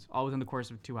Moons, all within the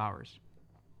course of 2 hours.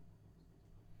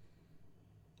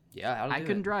 Yeah, that'll I do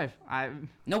couldn't it. drive.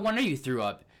 No wonder you threw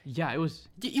up. Yeah, it was.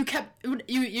 You kept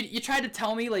you tried to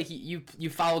tell me like you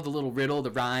followed the little riddle,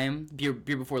 the rhyme, beer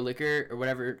before liquor or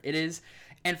whatever it is,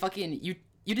 and fucking you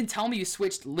didn't tell me you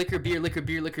switched liquor beer.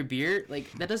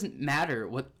 Like that doesn't matter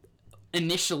what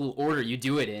initial order you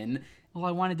do it in. Well,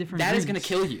 I wanted different. That is drinks.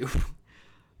 gonna kill you.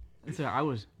 So I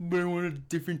was But I want a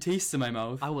different taste in my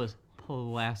mouth.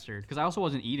 plastered because I also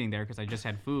wasn't eating there because I just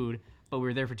had food. But we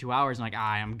were there for 2 hours and like,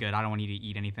 I'm good. I don't want you to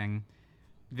eat anything.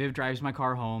 Viv drives my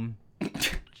car home,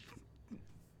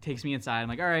 takes me inside. I'm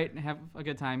like, all right, have a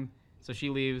good time. So she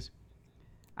leaves.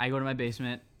 I go to my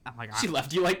basement. I'm like, She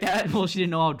left you like that? well, she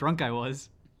didn't know how drunk I was.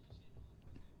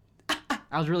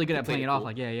 I was really good at Played playing it it off. cool.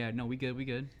 Like, yeah, no, we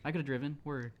good. I could have driven.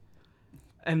 Word.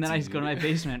 And then I just go to my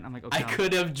basement. I'm like, okay. I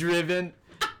could have driven.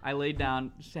 I laid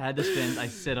down, had the spins. I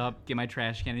sit up, get my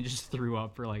trash can, and just threw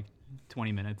up for like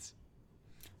 20 minutes.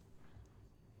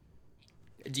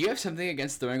 Do you have something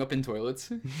against throwing up in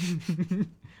toilets?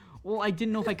 Well, I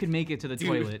didn't know if I could make it to the Dude.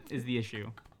 toilet is the issue.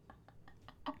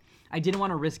 I didn't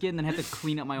want to risk it and then have to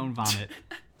clean up my own vomit.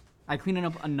 I clean it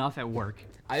up enough at work.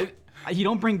 You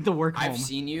don't bring the work home. I've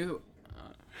seen you.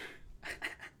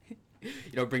 You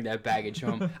don't bring that baggage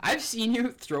home. I've seen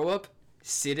you throw up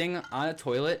sitting on a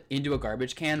toilet into a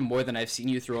garbage can more than I've seen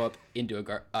you throw up into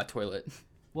a toilet.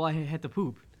 Well, I had to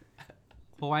poop.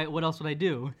 Well, what else would I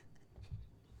do?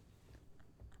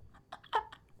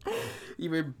 You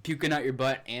were puking out your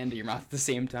butt and your mouth at the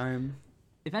same time.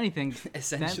 If anything,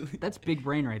 Essentially. that's big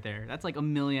brain right there. That's like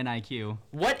 1,000,000 IQ.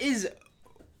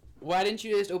 Why didn't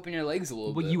you just open your legs a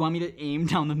little But bit? you want me to aim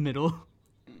down the middle?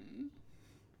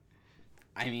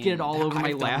 I mean, get it all over my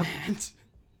I've done lap? that.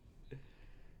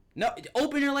 No,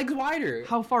 open your legs wider.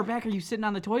 How far back are you sitting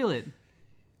on the toilet?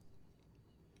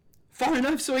 Far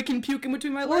enough so I can puke in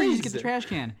between my Or legs. you just get the trash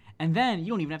can. And then you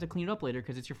don't even have to clean it up later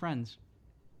because it's your friends.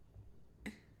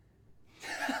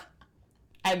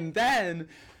 And then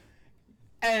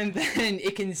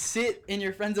it can sit in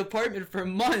your friend's apartment for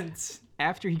months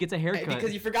After he gets a haircut.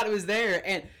 because you forgot it was there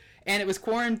and it was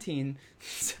quarantine.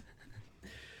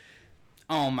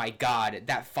 Oh my god,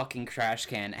 that fucking trash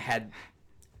can had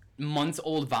months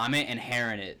old vomit and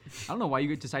hair in it. I don't know why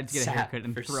you decided to get a Sat haircut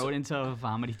and for throw it into a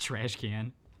vomity trash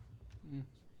can.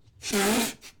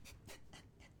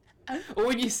 Well,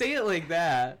 when you say it like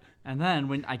that, And then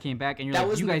when I came back and you're That like, you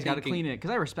wasn't the guys got to thinking. clean it. Because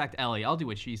I respect Ellie. I'll do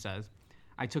what she says.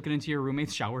 I took it into your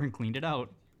roommate's shower and cleaned it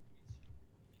out.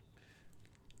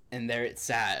 and there it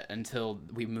sat until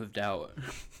we moved out.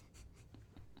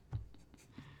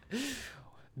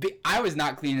 I was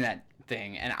not cleaning that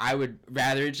thing, and I would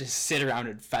rather just sit around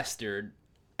and fester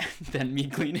than me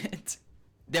clean it.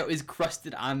 That was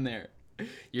crusted on there.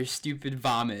 Your stupid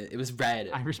vomit. It was red.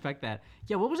 I respect that.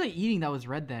 Yeah, what was I eating that was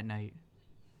red that night?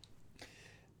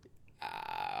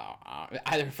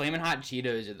 Either Flamin' Hot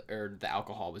Cheetos or the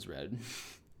alcohol was red.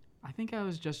 I think I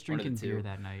was just One of the drinking beer two.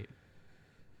 that night.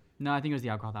 No, I think it was the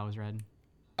alcohol that was red.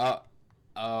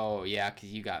 Oh yeah, because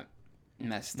you got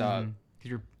messed up.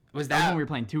 Because Was that was when that? we were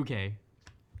playing 2K.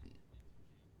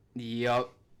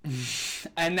 Yup.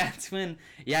 And that's when,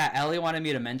 yeah, Ellie wanted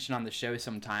me to mention on the show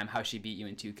sometime how she beat you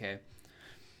in 2K.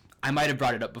 I might have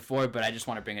brought it up before, but I just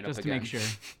want to bring it Just up to again. make sure.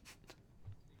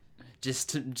 just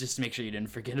to make sure you didn't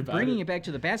forget about Bringing it. it back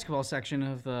to the basketball section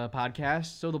of the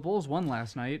podcast. So the Bulls won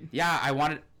last night. Yeah, I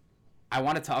want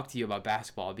to talk to you about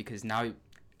basketball because now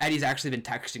Eddie's actually been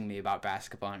texting me about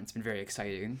basketball and it's been very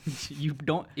exciting. You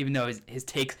don't Even though his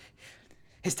takes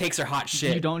are hot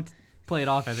shit. you don't play it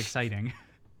off as exciting.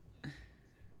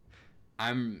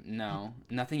 No,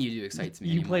 nothing you do excites me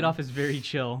You anymore. played off as very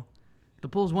chill. The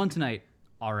Bulls won tonight.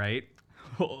 All right.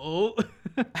 Oh.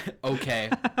 Okay.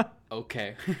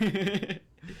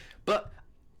 But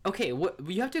okay, what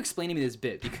you have to explain to me this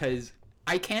bit because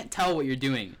I can't tell what you're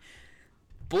doing.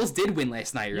 Bulls did win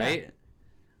last night, Yeah. right?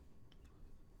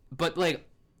 But like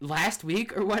last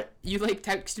week or what? You like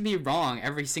texted me wrong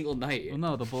every single night. Well,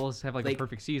 no, the Bulls have like Like- a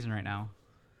perfect season right now.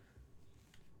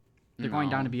 They're going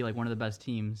down to be like one of the best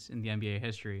teams in the NBA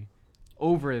history,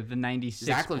 over the '96.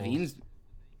 Zach Bulls.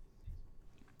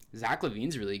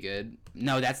 Levine's really good.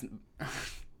 No, that's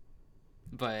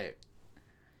but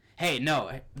hey,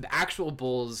 no, the actual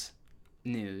Bulls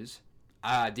news.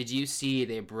 Did you see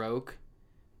they broke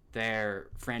their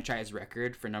franchise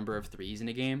record for number of threes in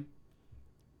a game?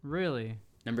 Really?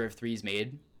 Number of threes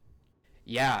made.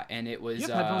 Yeah, and it was You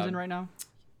have headphones in right now?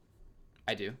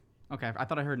 I do. Okay, I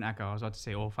thought I heard an echo. I was about to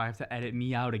say, oh, if I have to edit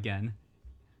me out again.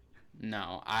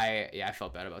 No, I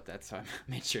felt bad about that, so I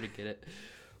made sure to get it.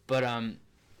 But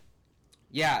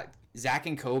yeah, Zach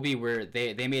and Kobe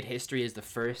they made history as the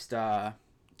first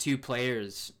two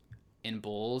players in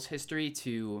Bulls history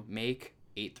to make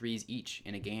 8 threes each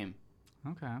in a game.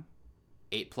 Okay.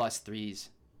 8+ threes,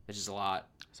 which is a lot.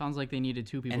 Sounds like they needed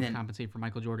two people And to then- compensate for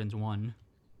Michael Jordan's one.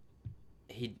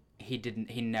 He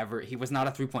was not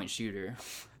a 3-point shooter.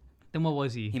 Then what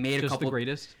was he? He made a Just couple- the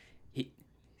greatest?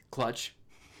 Clutch.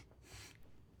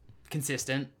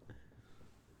 Consistent.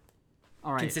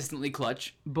 All right. consistently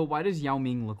clutch. But why does Yao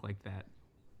Ming look like that?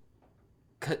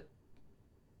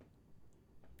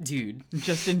 Dude.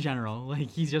 Just in general, like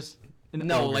he's just an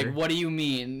No, ogre. like what do you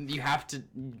mean? You have to.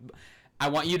 I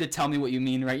want you to tell me what you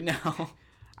mean right now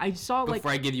I saw like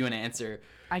before I give you an answer.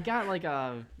 I got like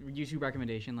a YouTube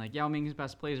recommendation, like Yao Ming's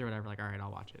best plays or whatever. Like, all right,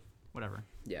 I'll watch it, whatever.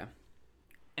 Yeah.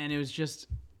 And it was just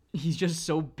he's just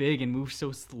so big and moves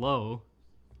so slow.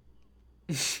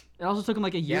 It also took him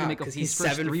like a year Yeah, to make 'cause his he's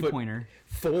first 7'4". 3-pointer.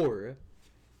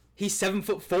 He's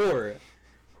 7'4".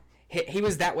 He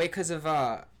was that way because of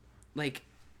like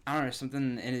I don't know,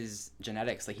 something in his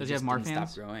genetics. Like he Does he just have didn't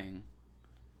Marfan's? stop growing.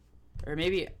 Or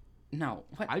maybe no.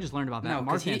 What? I just learned about that. No,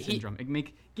 'cause Marfan he- syndrome. It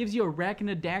gives you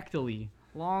arachnodactyly,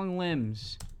 long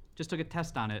limbs. Just took a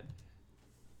test on it.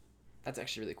 That's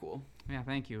actually really cool Yeah,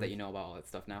 thank you. that you know about all that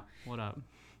stuff now. What up?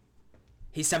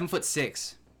 He's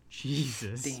 7'6".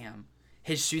 Jesus. Damn.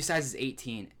 His shoe size is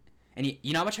 18, and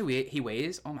you know how much he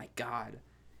weighs? Oh my god.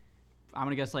 I'm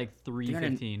gonna guess like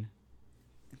 315.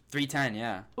 310.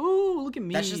 Yeah. Ooh, look at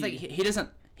me. That's just like he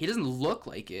doesn't look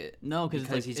like it. No, because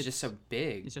like, he's just so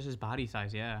big. It's just his body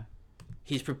size, yeah.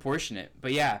 He's proportionate.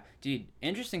 But yeah, dude,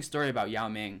 interesting story about Yao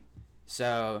Ming.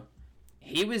 So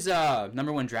he was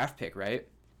number 1 draft pick, right?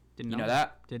 Didn't You know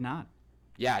that? Did not.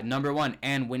 Yeah, number 1.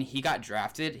 And when he got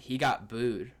drafted, he got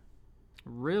booed.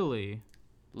 Really?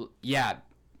 Yeah,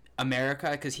 America,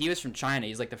 because he was from China.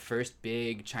 He's like the first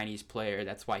big Chinese player.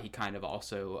 That's why he kind of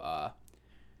also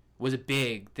was a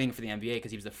big thing for the NBA,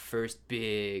 because he was the first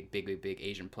big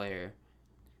Asian player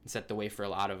and set the way for a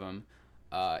lot of them.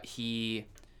 He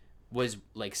was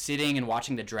like sitting and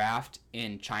watching the draft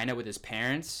in China with his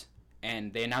parents,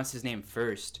 and they announced his name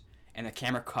first. And the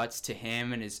camera cuts to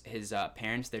him and his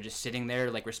parents. They're just sitting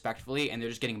there like respectfully, and they're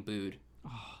just getting booed.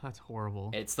 Oh, that's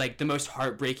horrible. It's like the most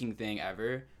heartbreaking thing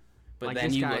ever. But Like, then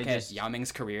this you guy look just- at Yao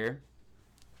Ming's career.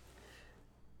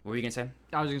 What were you gonna say?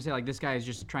 I was gonna say, like, this guy is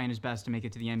just trying his best to make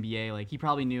it to the NBA. Like, he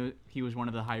probably knew he was one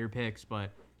of the higher picks,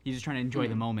 but he's just trying to enjoy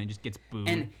the moment. Just gets booed.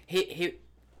 And he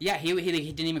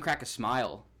didn't even crack a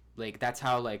smile. Like that's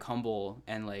how like humble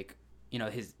and like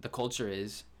the culture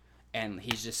is. And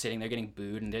he's just sitting there getting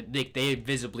booed, and they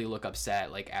visibly look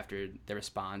upset like after the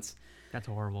response. That's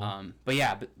horrible. But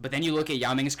yeah, but then you look at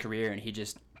Yao Ming's career, and he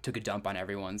just took a dump on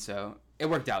everyone. So it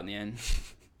worked out in the end.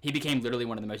 He became literally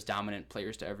one of the most dominant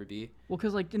players to ever be. Well,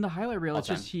 because like in the highlight reel, it's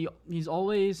All just he's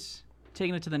always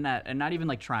taking it to the net and not even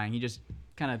like trying. He just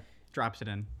kind of drops it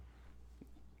in,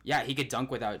 Yeah, he could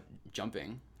dunk without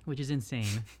jumping. which is insane.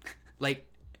 Like,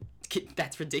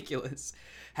 that's ridiculous.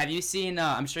 Have you seen,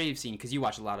 I'm sure you've seen, because you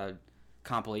watch a lot of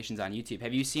compilations on YouTube.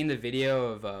 Have you seen the video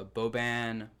of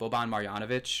Boban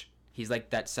Marjanovic? He's like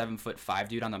that 7'5"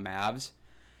 dude on the Mavs.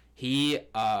 He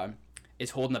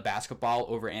is holding the basketball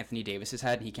over Anthony Davis's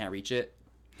head, and he can't reach it.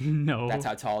 No. That's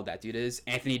how tall that dude is.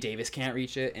 Anthony Davis can't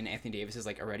reach it, and Anthony Davis is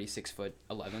like already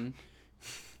 6'11".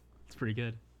 It's pretty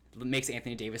good. It makes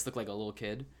Anthony Davis look like a little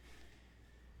kid.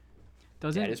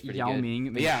 Doesn't That is pretty Yao good. Ming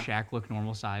But make yeah. Shaq look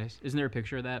normal size? Isn't there a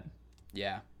picture of that?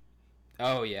 Yeah.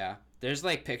 Oh yeah. There's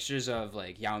like pictures of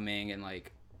like Yao Ming and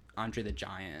like Andre the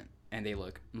Giant, and they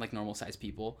look like normal sized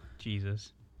people.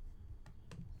 Jesus.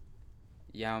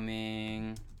 Yao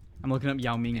Ming, I'm looking up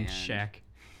Yao Ming and And- Shaq.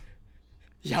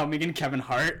 Yao Ming and Kevin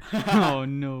Hart. Oh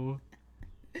no.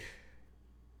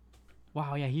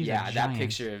 Wow, yeah, he's a yeah, that giant.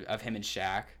 picture of him and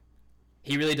Shaq.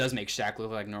 He really does make Shaq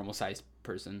look like a normal sized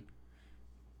person.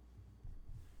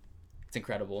 It's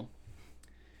incredible.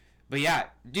 But yeah,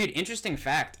 dude, interesting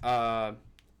fact.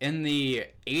 In the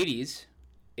 80s,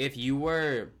 if you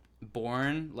were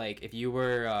born, like if you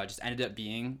were just ended up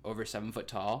being over 7 foot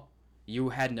tall, you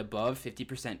had an above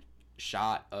 50%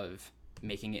 shot of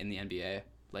making it in the NBA,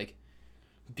 like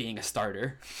being a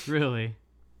starter. Really?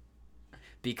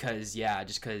 Because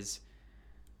the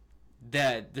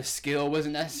skill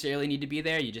wasn't necessarily need to be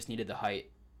there. You just needed the height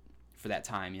for that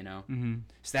time, Mm-hmm.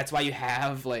 So that's why you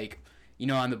have like,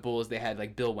 on the Bulls they had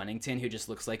like Bill Wennington, who just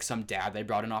looks like some dad they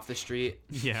brought in off the street.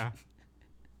 Yeah.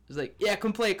 He's like, yeah,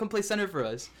 come play center for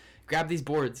us. Grab these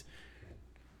boards.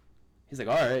 He's like,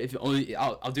 all right, if only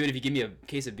I'll do it if you give me a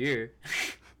case of beer.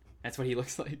 That's what he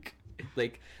looks like,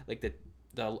 like the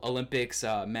Olympics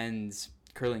men's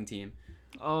curling team.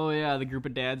 Oh yeah, the group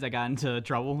of dads that got into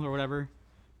trouble or whatever.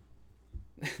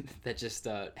 That just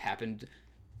happened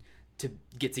to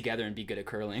get together and be good at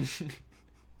curling.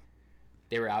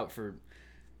 They were out for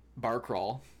bar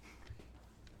crawl.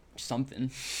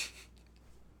 Something.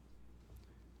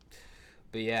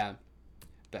 But yeah,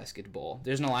 basketball.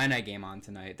 There's an Illini game on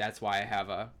tonight. That's why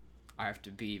I have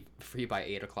to be free by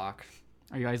 8 o'clock.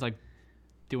 Are you guys like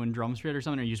doing drum straight or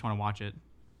something, or you just want to watch it?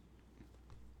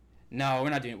 No, we're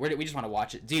not doing it. We just want to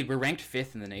watch it. Dude, we're ranked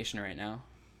 5th in the nation right now.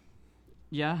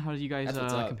 Yeah, how do you guys That's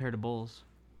what's up. compare to Bulls?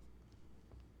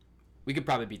 We could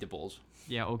probably beat the Bulls.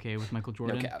 Yeah, okay, with Michael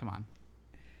Jordan. cap. Come on.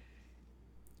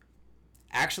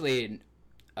 Actually,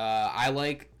 I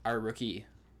like our rookie,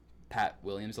 Pat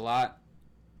Williams, a lot.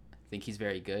 I think he's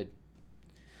very good.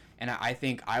 And I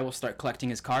think I will start collecting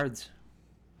his cards.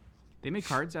 They make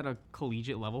cards at a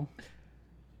collegiate level.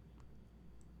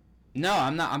 No,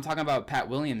 I'm not. I'm talking about Pat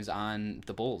Williams on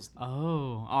the Bulls.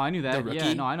 Oh, I knew that. The Yeah,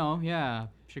 rookie? no, I know. Yeah,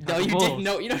 Chicago No, you Bulls. didn't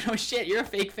know. You don't know shit. You're a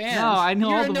fake fan. No, I know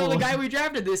You all don't the know the Bulls. guy we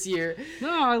drafted this year.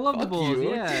 No, I love the Fuck Bulls. you.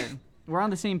 Yeah, we're on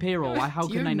the same payroll. How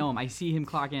couldn't I You- know him? I see him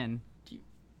clock in.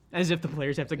 As if the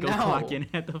players have to go No. clock in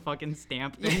at the fucking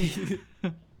stamp thing.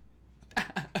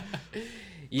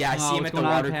 Yeah, I Oh, see him what's at the going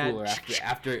on, water Pat? cooler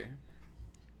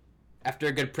after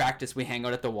a good practice. We hang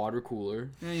out at the water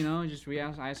cooler. Yeah, you know,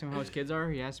 I asked him how his kids are.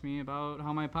 He asked me about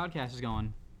how my podcast is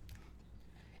going.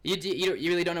 You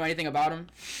really don't know anything about him?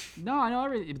 No, I know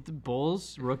everything. The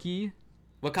Bulls, rookie,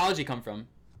 What college you come from?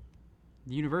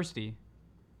 the university.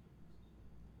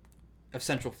 Of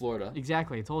Central Florida.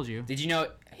 Exactly, I told you. Did you know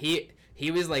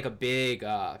he was like a big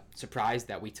surprise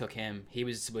that we took him. He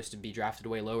was supposed to be drafted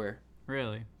way lower,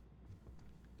 Really?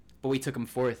 but we took him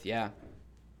 4th. Yeah,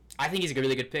 I think he's a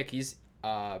really good pick. He's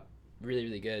really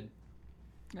really good.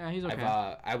 Yeah, he's okay.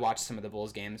 I watched some of the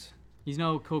Bulls games. He's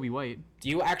no Kobe White. Do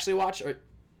you actually watch or?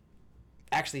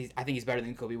 Actually, I think he's better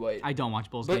than Kobe White. I don't watch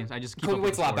Bulls But games. I just keep Kobe up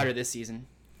White's with a the lot better score. this season.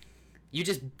 You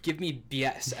just give me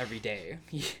BS every day.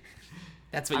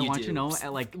 That's what I you want do. you to know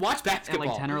at like Watch at basketball.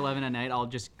 like 10 or 11 at night, I'll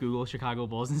just Google Chicago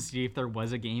Bulls and see if there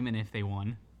was a game and if they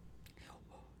won.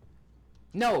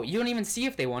 No, you don't even see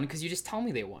if they won because you just tell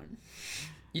me they won.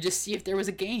 You just see if there was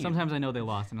a game. Sometimes I know they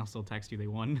lost and I'll still text you they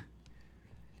won.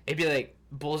 It'd be like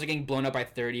Bulls are getting blown up by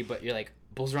 30, but you're like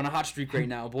Bulls are on a hot streak right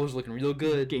now. Bulls are looking real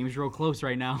good. Game's real close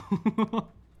right now.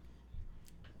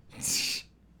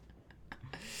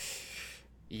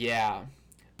 Yeah,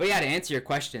 but yeah, to answer your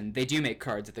question, they do make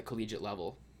cards at the collegiate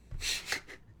level,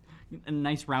 A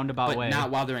nice roundabout but way.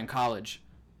 not while they're in college.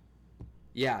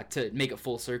 Yeah, to make it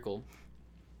full circle.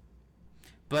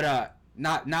 But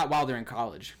not while they're in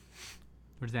college.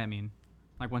 What does that mean?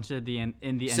 Like once they're in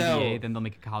the So- NBA, then they'll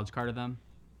make a college card of them?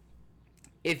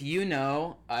 If you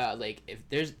know, like if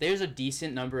there's a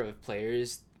decent number of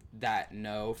players that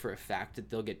know for a fact that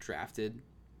they'll get drafted,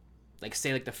 like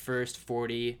say like the first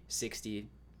 40, 60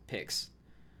 picks,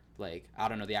 like I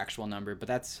don't know the actual number, but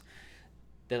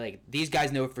they're like these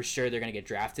guys know for sure they're gonna get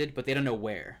drafted, but they don't know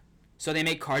where. So they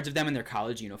make cards of them in their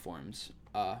college uniforms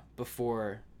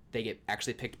before they get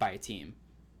actually picked by a team,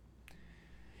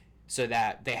 so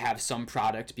that they have some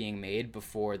product being made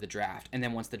before the draft. And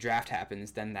then once the draft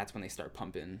happens, then that's when they start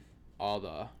pumping all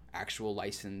the actual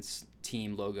licensed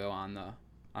team logo on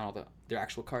all their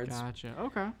actual cards. Gotcha.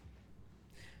 Okay.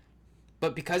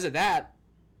 But because of that,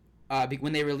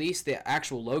 when they release the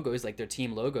actual logos, like their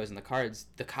team logos and the cards,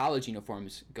 the college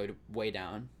uniforms go way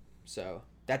down. So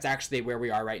that's actually where we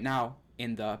are right now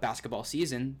in the basketball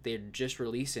season. They're just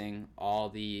releasing all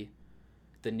the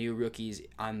new rookies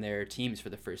on their teams for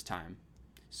the first time.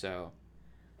 So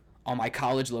all my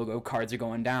college logo cards are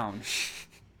going down.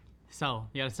 Sell.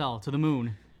 You gotta sell to the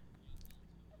moon.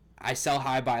 I sell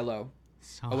high, buy low.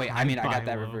 So Oh wait, I high, mean I buy got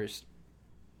that low. reversed.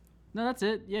 No, that's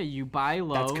it. Yeah, you buy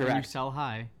low That's and you correct. sell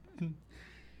high.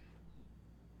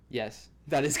 Yes,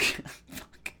 that is.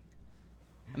 Fuck.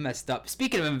 I messed up.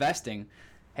 Speaking of investing,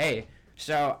 hey,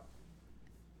 so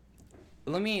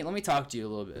let me talk to you a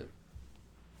little bit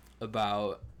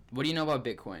about what do you know about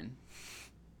Bitcoin?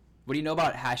 What do you know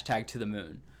about hashtag to the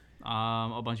moon?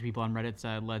 A bunch of people on Reddit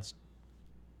said, let's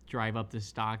drive up this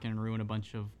stock and ruin a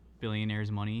bunch of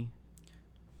billionaires' money.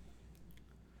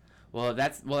 Well,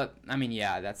 I mean,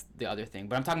 yeah, that's the other thing.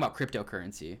 But I'm talking about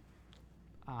cryptocurrency,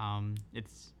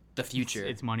 It's the future.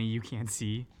 It's money you can't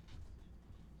see.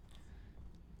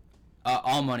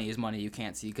 All money is money you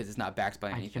can't see because it's not backed by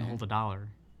I anything. can hold a dollar.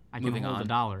 I can Moving hold on. a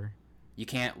dollar. You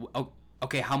can't. Oh,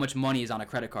 okay, how much money is on a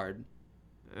credit card?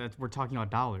 We're talking about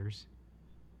dollars.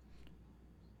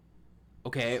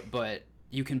 Okay, but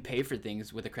you can pay for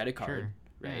things with a credit card,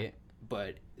 Sure, right? yeah.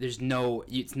 But there's no.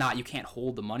 It's not. You can't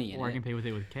hold the money in Or I it. can pay with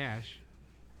it with cash.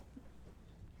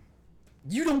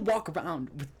 You don't walk around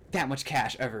with that much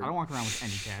cash ever. I don't walk around with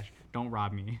any cash. Don't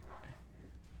rob me.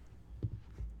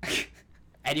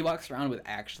 Eddie walks around with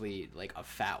actually like a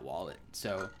fat wallet.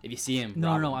 So if you see him, No,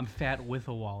 rob no, him. I'm fat with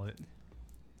a wallet.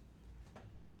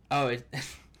 Oh,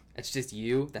 it's just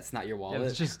you. That's not your Yeah, wallet.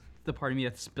 it's just the part of me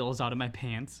that spills out of my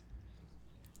pants.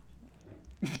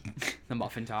 The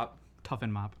muffin top,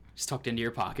 Toughen mop. just tucked into your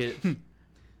pocket.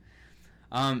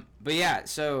 But yeah,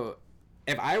 so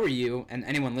if I were you and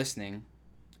anyone listening,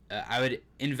 I would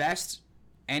invest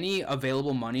any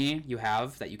available money you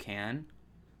have that you can,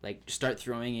 like start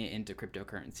throwing it into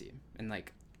cryptocurrency, and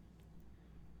like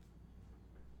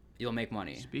you'll make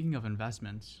money Speaking of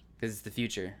investments, because it's the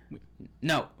future.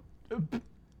 No, I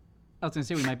was gonna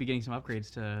say we might be getting some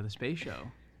upgrades to the space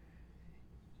show.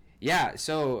 yeah.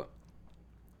 So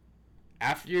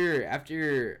after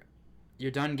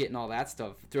you're done getting all that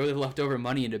stuff, throw the leftover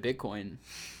money into Bitcoin.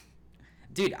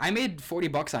 Dude, I made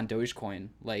 $40 on Dogecoin,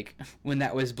 like when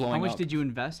that was blowing How much up. did you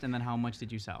invest, and then how much did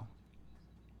you sell?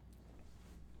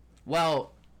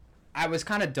 Well, I was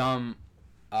kind of dumb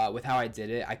with how I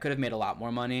did it. I could have made a lot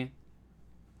more money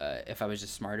if I was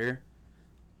just smarter,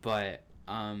 but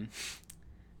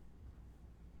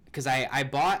because I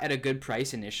bought at a good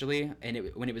price initially,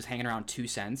 and when it was hanging around 2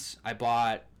 cents, I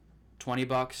bought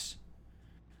 $20,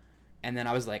 and then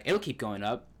I was like, it'll keep going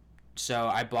up, so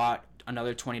I bought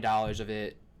another $20 of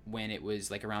it when it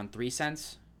was like around 3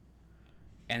 cents,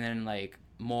 and then like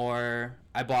more,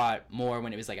 I bought more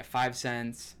when it was like at 5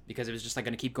 cents, because it was just like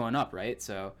gonna keep going up, right?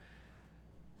 So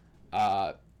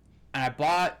and I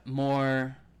bought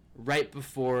more right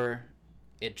before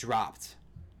it dropped,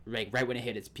 right when it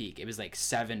hit its peak. It was like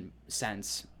 7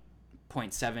 cents,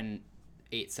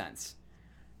 0.78 cents,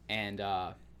 and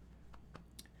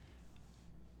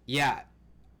yeah,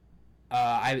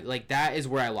 I like that is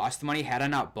where I lost the money. Had I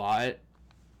not bought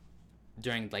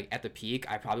during like at the peak,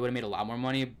 I probably would have made a lot more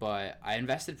money. But I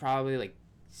invested probably like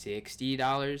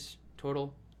 $60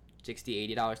 total,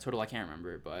 $80 total. I can't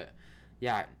remember, but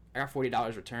yeah, I got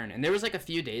 $40 return. And there was like a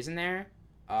few days in there,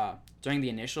 during the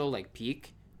initial like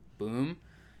peak, boom.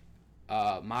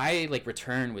 My like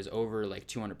return was over like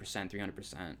 200%,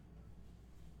 300%.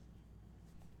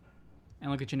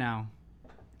 And look at you now,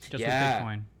 just Yeah. with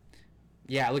Bitcoin.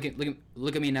 Yeah, look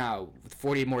at me now with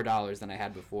 $40 more than I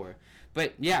had before.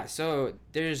 But yeah, so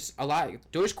there's a lot.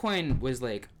 Dogecoin was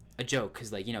like a joke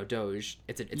because like, you know, Doge,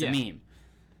 it's Yeah. a meme.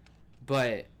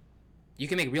 But you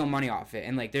can make real money off it,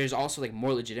 and like there's also like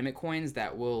more legitimate coins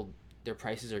that their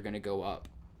prices are gonna go up,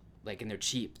 like, and they're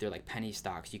cheap. They're like penny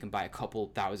stocks. You can buy a couple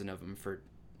thousand of them for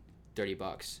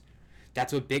 $30.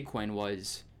 That's what Bitcoin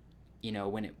was. You know,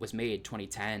 when it was made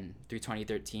 2010 through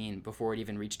 2013, before it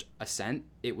even reached a cent,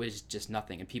 it was just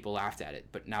nothing, and people laughed at it.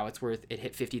 But now it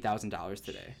hit $50,000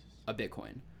 today, a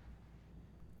Bitcoin.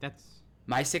 That's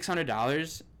My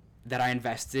 $600 that I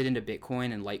invested into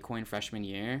Bitcoin and Litecoin freshman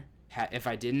year, if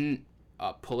I didn't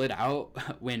pull it out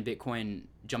when Bitcoin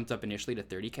jumped up initially to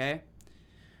 30K,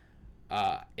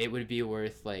 it would be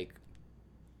worth like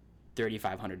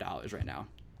 $3,500 right now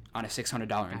on a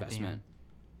 $600 investment. damn.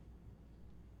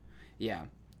 Yeah.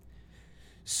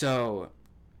 So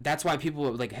that's why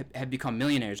people like have become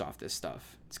millionaires off this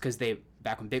stuff. It's because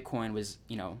back when Bitcoin was,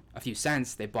 you know, a few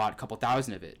cents, they bought a couple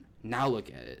thousand of it. Now look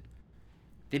at it.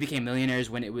 They became millionaires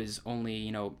when it was only,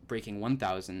 you know, breaking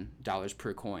 $1,000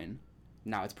 per coin.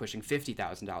 Now it's pushing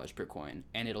 $50,000 per coin,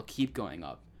 and it'll keep going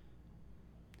up.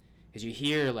 Because you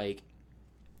hear like,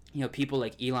 you know, people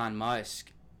like Elon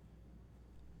Musk,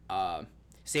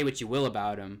 say what you will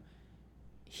about him,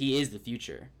 he is the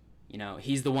future. You know,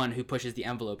 he's the one who pushes the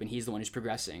envelope, and he's the one who's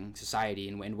progressing society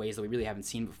in ways that we really haven't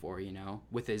seen before, you know,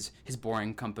 with his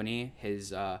boring company,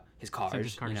 his cars,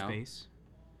 just car you to know. space.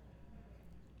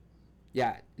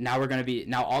 Yeah, now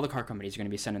all the car companies are going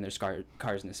to be sending their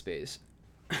cars into space.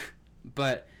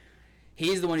 But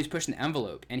he's the one who's pushing the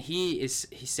envelope, and he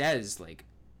says like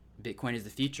Bitcoin is the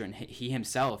future, and he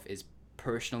himself is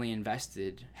personally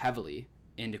invested heavily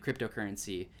into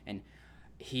cryptocurrency. And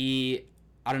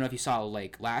I don't know if you saw,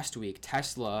 like last week,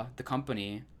 Tesla, the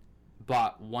company,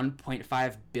 bought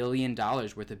 $1.5 billion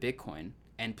worth of Bitcoin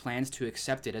and plans to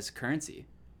accept it as a currency,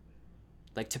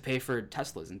 like to pay for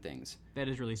Teslas and things. That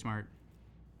is really smart.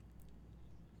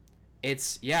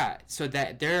 So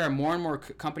that there are more and more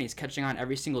companies catching on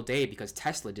every single day because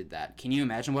Tesla did that. Can you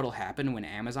imagine what'll happen when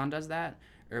Amazon does that,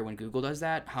 or when Google does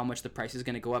that? How much the price is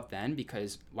going to go up then?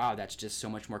 Because wow, that's just so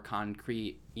much more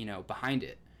concrete, you know, behind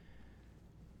it.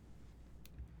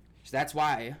 So that's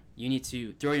why you need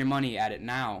to throw your money at it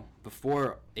now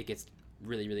before it gets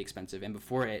really, really expensive, and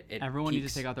before it Everyone peaks,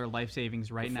 needs to take out their life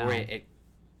savings right now before it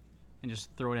and just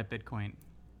throw it at Bitcoin.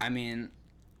 I mean,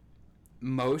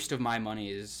 most of my money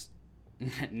is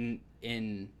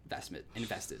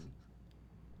invested.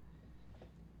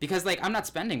 Because like I'm not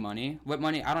spending money.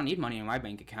 I don't need money in my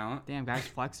bank account. Damn, guy's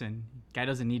flexing. Guy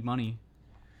doesn't need money.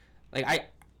 Like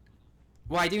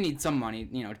I do need some money,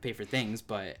 you know, to pay for things,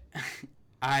 but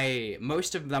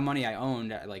most of the money I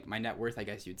own, like my net worth, I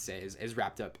guess you'd say, is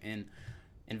wrapped up in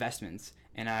investments.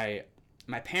 And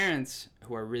my parents,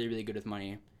 who are really, really good with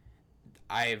money,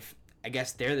 I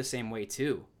guess they're the same way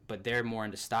too, but they're more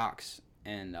into stocks.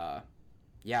 And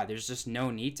yeah, there's just no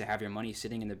need to have your money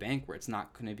sitting in the bank where it's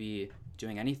not going to be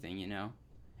doing anything, you know?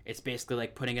 It's basically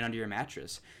like putting it under your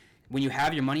mattress. When you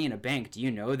have your money in a bank, do you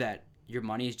know that your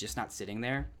money is just not sitting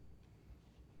there?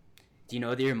 Do you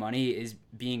know that your money is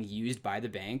being used by the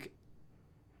bank?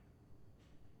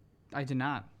 I did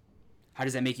not. How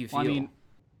does that make you feel? Well, I mean,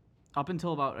 up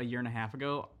until about a year and a half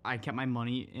ago, I kept my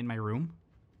money in my room.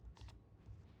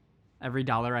 Every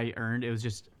dollar I earned, it was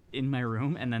just in my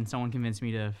room, and then someone convinced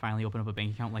me to finally open up a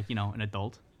bank account, like, you know, an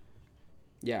adult.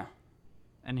 Yeah.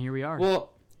 And here we are.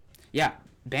 Well, yeah,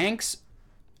 banks,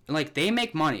 like, they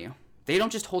make money. They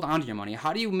don't just hold on to your money.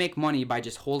 How do you make money by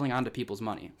just holding on to people's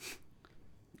money?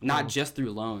 Not just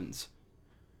through loans.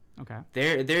 Okay.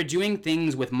 They're doing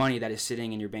things with money that is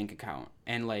sitting in your bank account,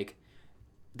 and like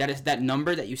that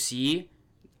number that you see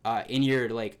in your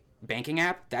like banking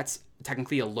app, that's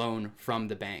technically a loan from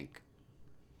the bank.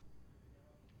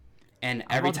 And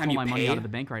I'm every about to time pull you my money pay, out of the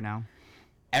bank right now.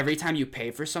 every time you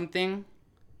pay for something,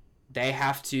 they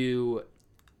have to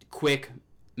quick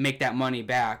make that money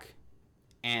back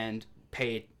and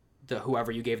pay the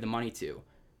whoever you gave the money to.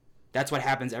 That's what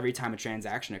happens every time a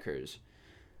transaction occurs.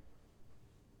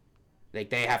 Like,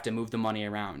 they have to move the money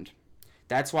around.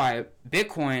 That's why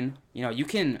Bitcoin, you know,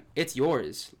 it's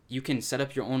yours. You can set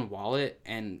up your own wallet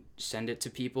and send it to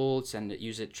people,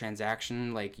 use it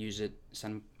transaction, like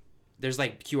there's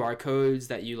like QR codes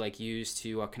that you like use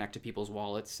to connect to people's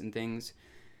wallets and things.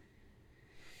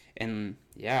 And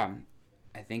yeah,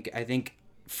 I'm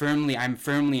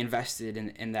firmly invested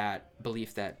in that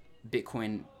belief that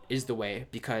Bitcoin is the way,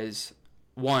 because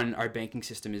one, our banking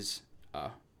system is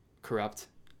corrupt.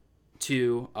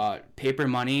 Two, paper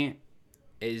money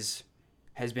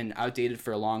has been outdated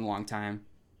for a long time.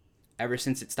 Ever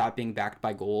since it stopped being backed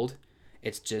by gold,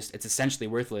 it's essentially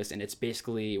worthless, and it's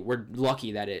basically, we're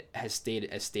lucky that it has stayed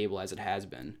as stable as it has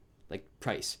been, like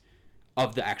price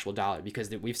of the actual dollar, because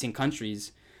we've seen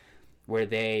countries where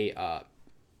they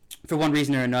for one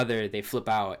reason or another, they flip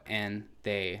out and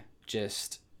they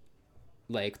just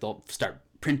like they'll start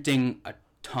printing a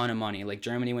ton of money. Like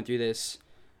Germany went through this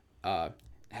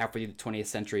halfway through the 20th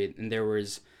century, and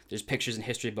there's pictures in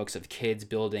history books of kids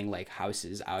building like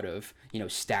houses out of, you know,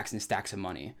 stacks and stacks of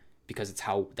money, because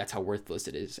that's how worthless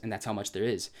it is, and that's how much there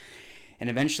is. And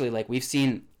eventually, like, we've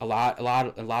seen a lot of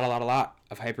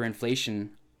hyperinflation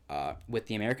with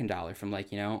the American dollar. From,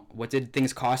 like, you know, what did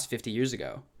things cost 50 years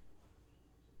ago?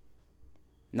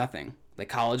 Nothing. Like,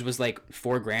 college was like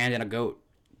 $4,000 and a goat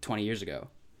 20 years ago.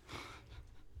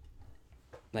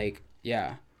 Like,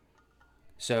 yeah.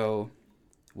 So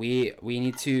we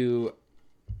need to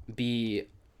be,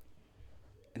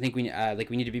 I think we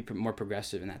need to be more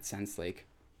progressive in that sense. Like,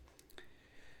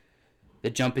 the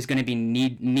jump is going to be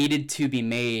needed to be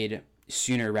made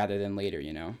sooner rather than later,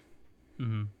 you know?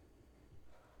 Mm-hmm.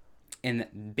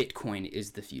 And Bitcoin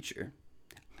is the future.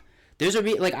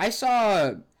 I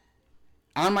saw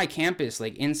on my campus,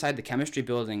 like inside the chemistry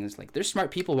buildings, like there's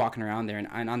smart people walking around there,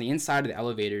 and on the inside of the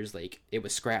elevators, like it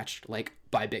was scratched, like,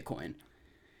 by Bitcoin.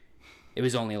 It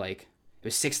was only like, it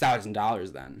was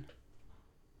 $6,000 then.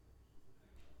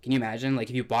 Can you imagine, like,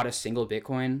 if you bought a single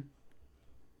Bitcoin,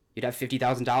 you'd have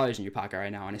 $50,000 in your pocket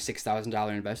right now on a $6,000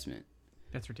 investment.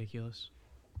 That's ridiculous.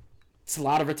 It's a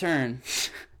lot of return.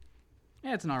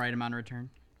 Yeah, it's an alright amount of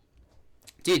return.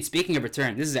 Dude, speaking of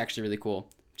return, this is actually really cool.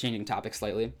 Changing topic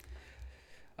slightly.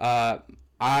 I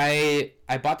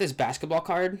bought this basketball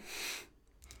card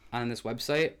on this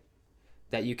website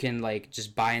that you can, like,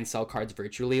 just buy and sell cards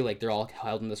virtually. Like, they're all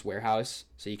held in this warehouse,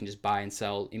 so you can just buy and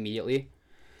sell immediately.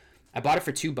 I bought it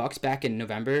for $2 back in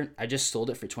November. I just sold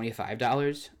it for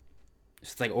 $25.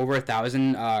 It's like over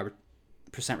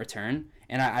 1,000% return.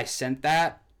 And I sent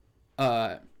that.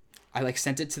 I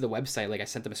sent it to the website. Like, I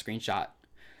sent them a screenshot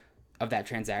of that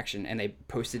transaction, and they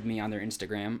posted me on their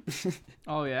Instagram.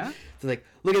 Oh yeah? They're like,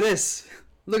 look at this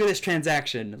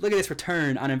transaction, look at this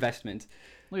return on investment.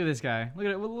 Look at this guy.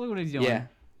 Look what he's doing.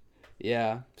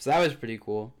 Yeah. So that was pretty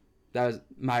cool. That was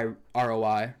my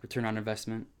ROI, return on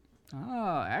investment.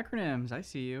 Oh, acronyms. I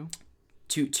see you.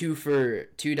 Two for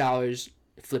 $2.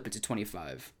 Flip it to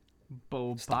 25.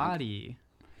 Body.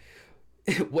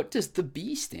 What does the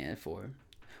B stand for?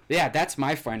 Yeah, that's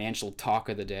my financial talk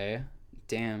of the day.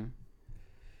 Damn.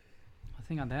 I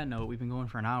think on that note, we've been going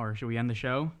for an hour. Should we end the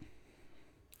show?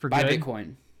 Buy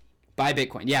Bitcoin. Buy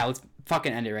Bitcoin. Yeah, let's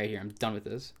fucking end it right here. I'm done with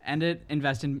this. End it.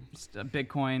 Invest in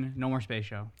Bitcoin. No more space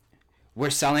show.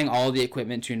 We're selling all the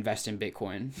equipment to invest in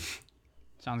Bitcoin.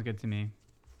 Sounds good to me.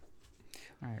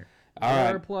 All right.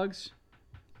 All right. Plugs.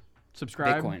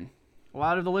 Subscribe. Bitcoin. A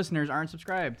lot of the listeners aren't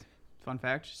subscribed. Fun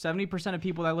fact: 70% of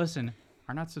people that listen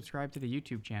are not subscribed to the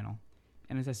YouTube channel,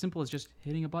 and it's as simple as just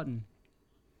hitting a button.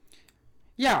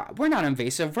 Yeah, we're not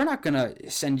invasive. We're not gonna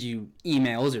send you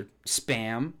emails or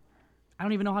spam. I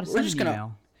don't even know how to We're send just an gonna-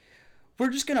 email. We're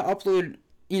just gonna upload,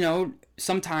 you know,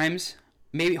 sometimes,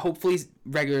 maybe hopefully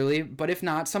regularly, but if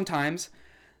not, sometimes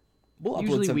we'll upload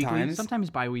Usually weekly, sometimes. sometimes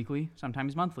bi-weekly,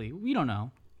 sometimes monthly. We don't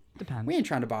know. Depends. We ain't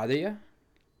trying to bother you.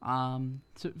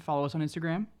 So follow us on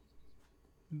Instagram.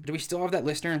 Do we still have that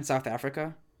listener in South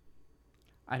Africa?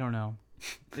 I don't know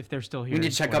if they're still here. We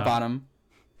need to check what up on him.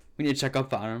 We need to check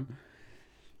up on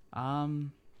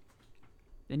him.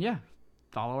 And yeah,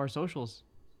 follow our socials.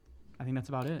 I think that's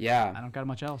about it. Yeah. I don't got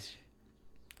much else.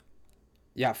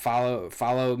 Yeah,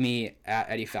 follow me at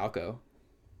Eddie Falco.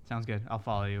 Sounds good. I'll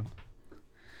follow you.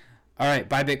 All right,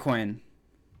 buy Bitcoin.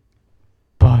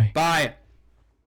 Bye. Bye.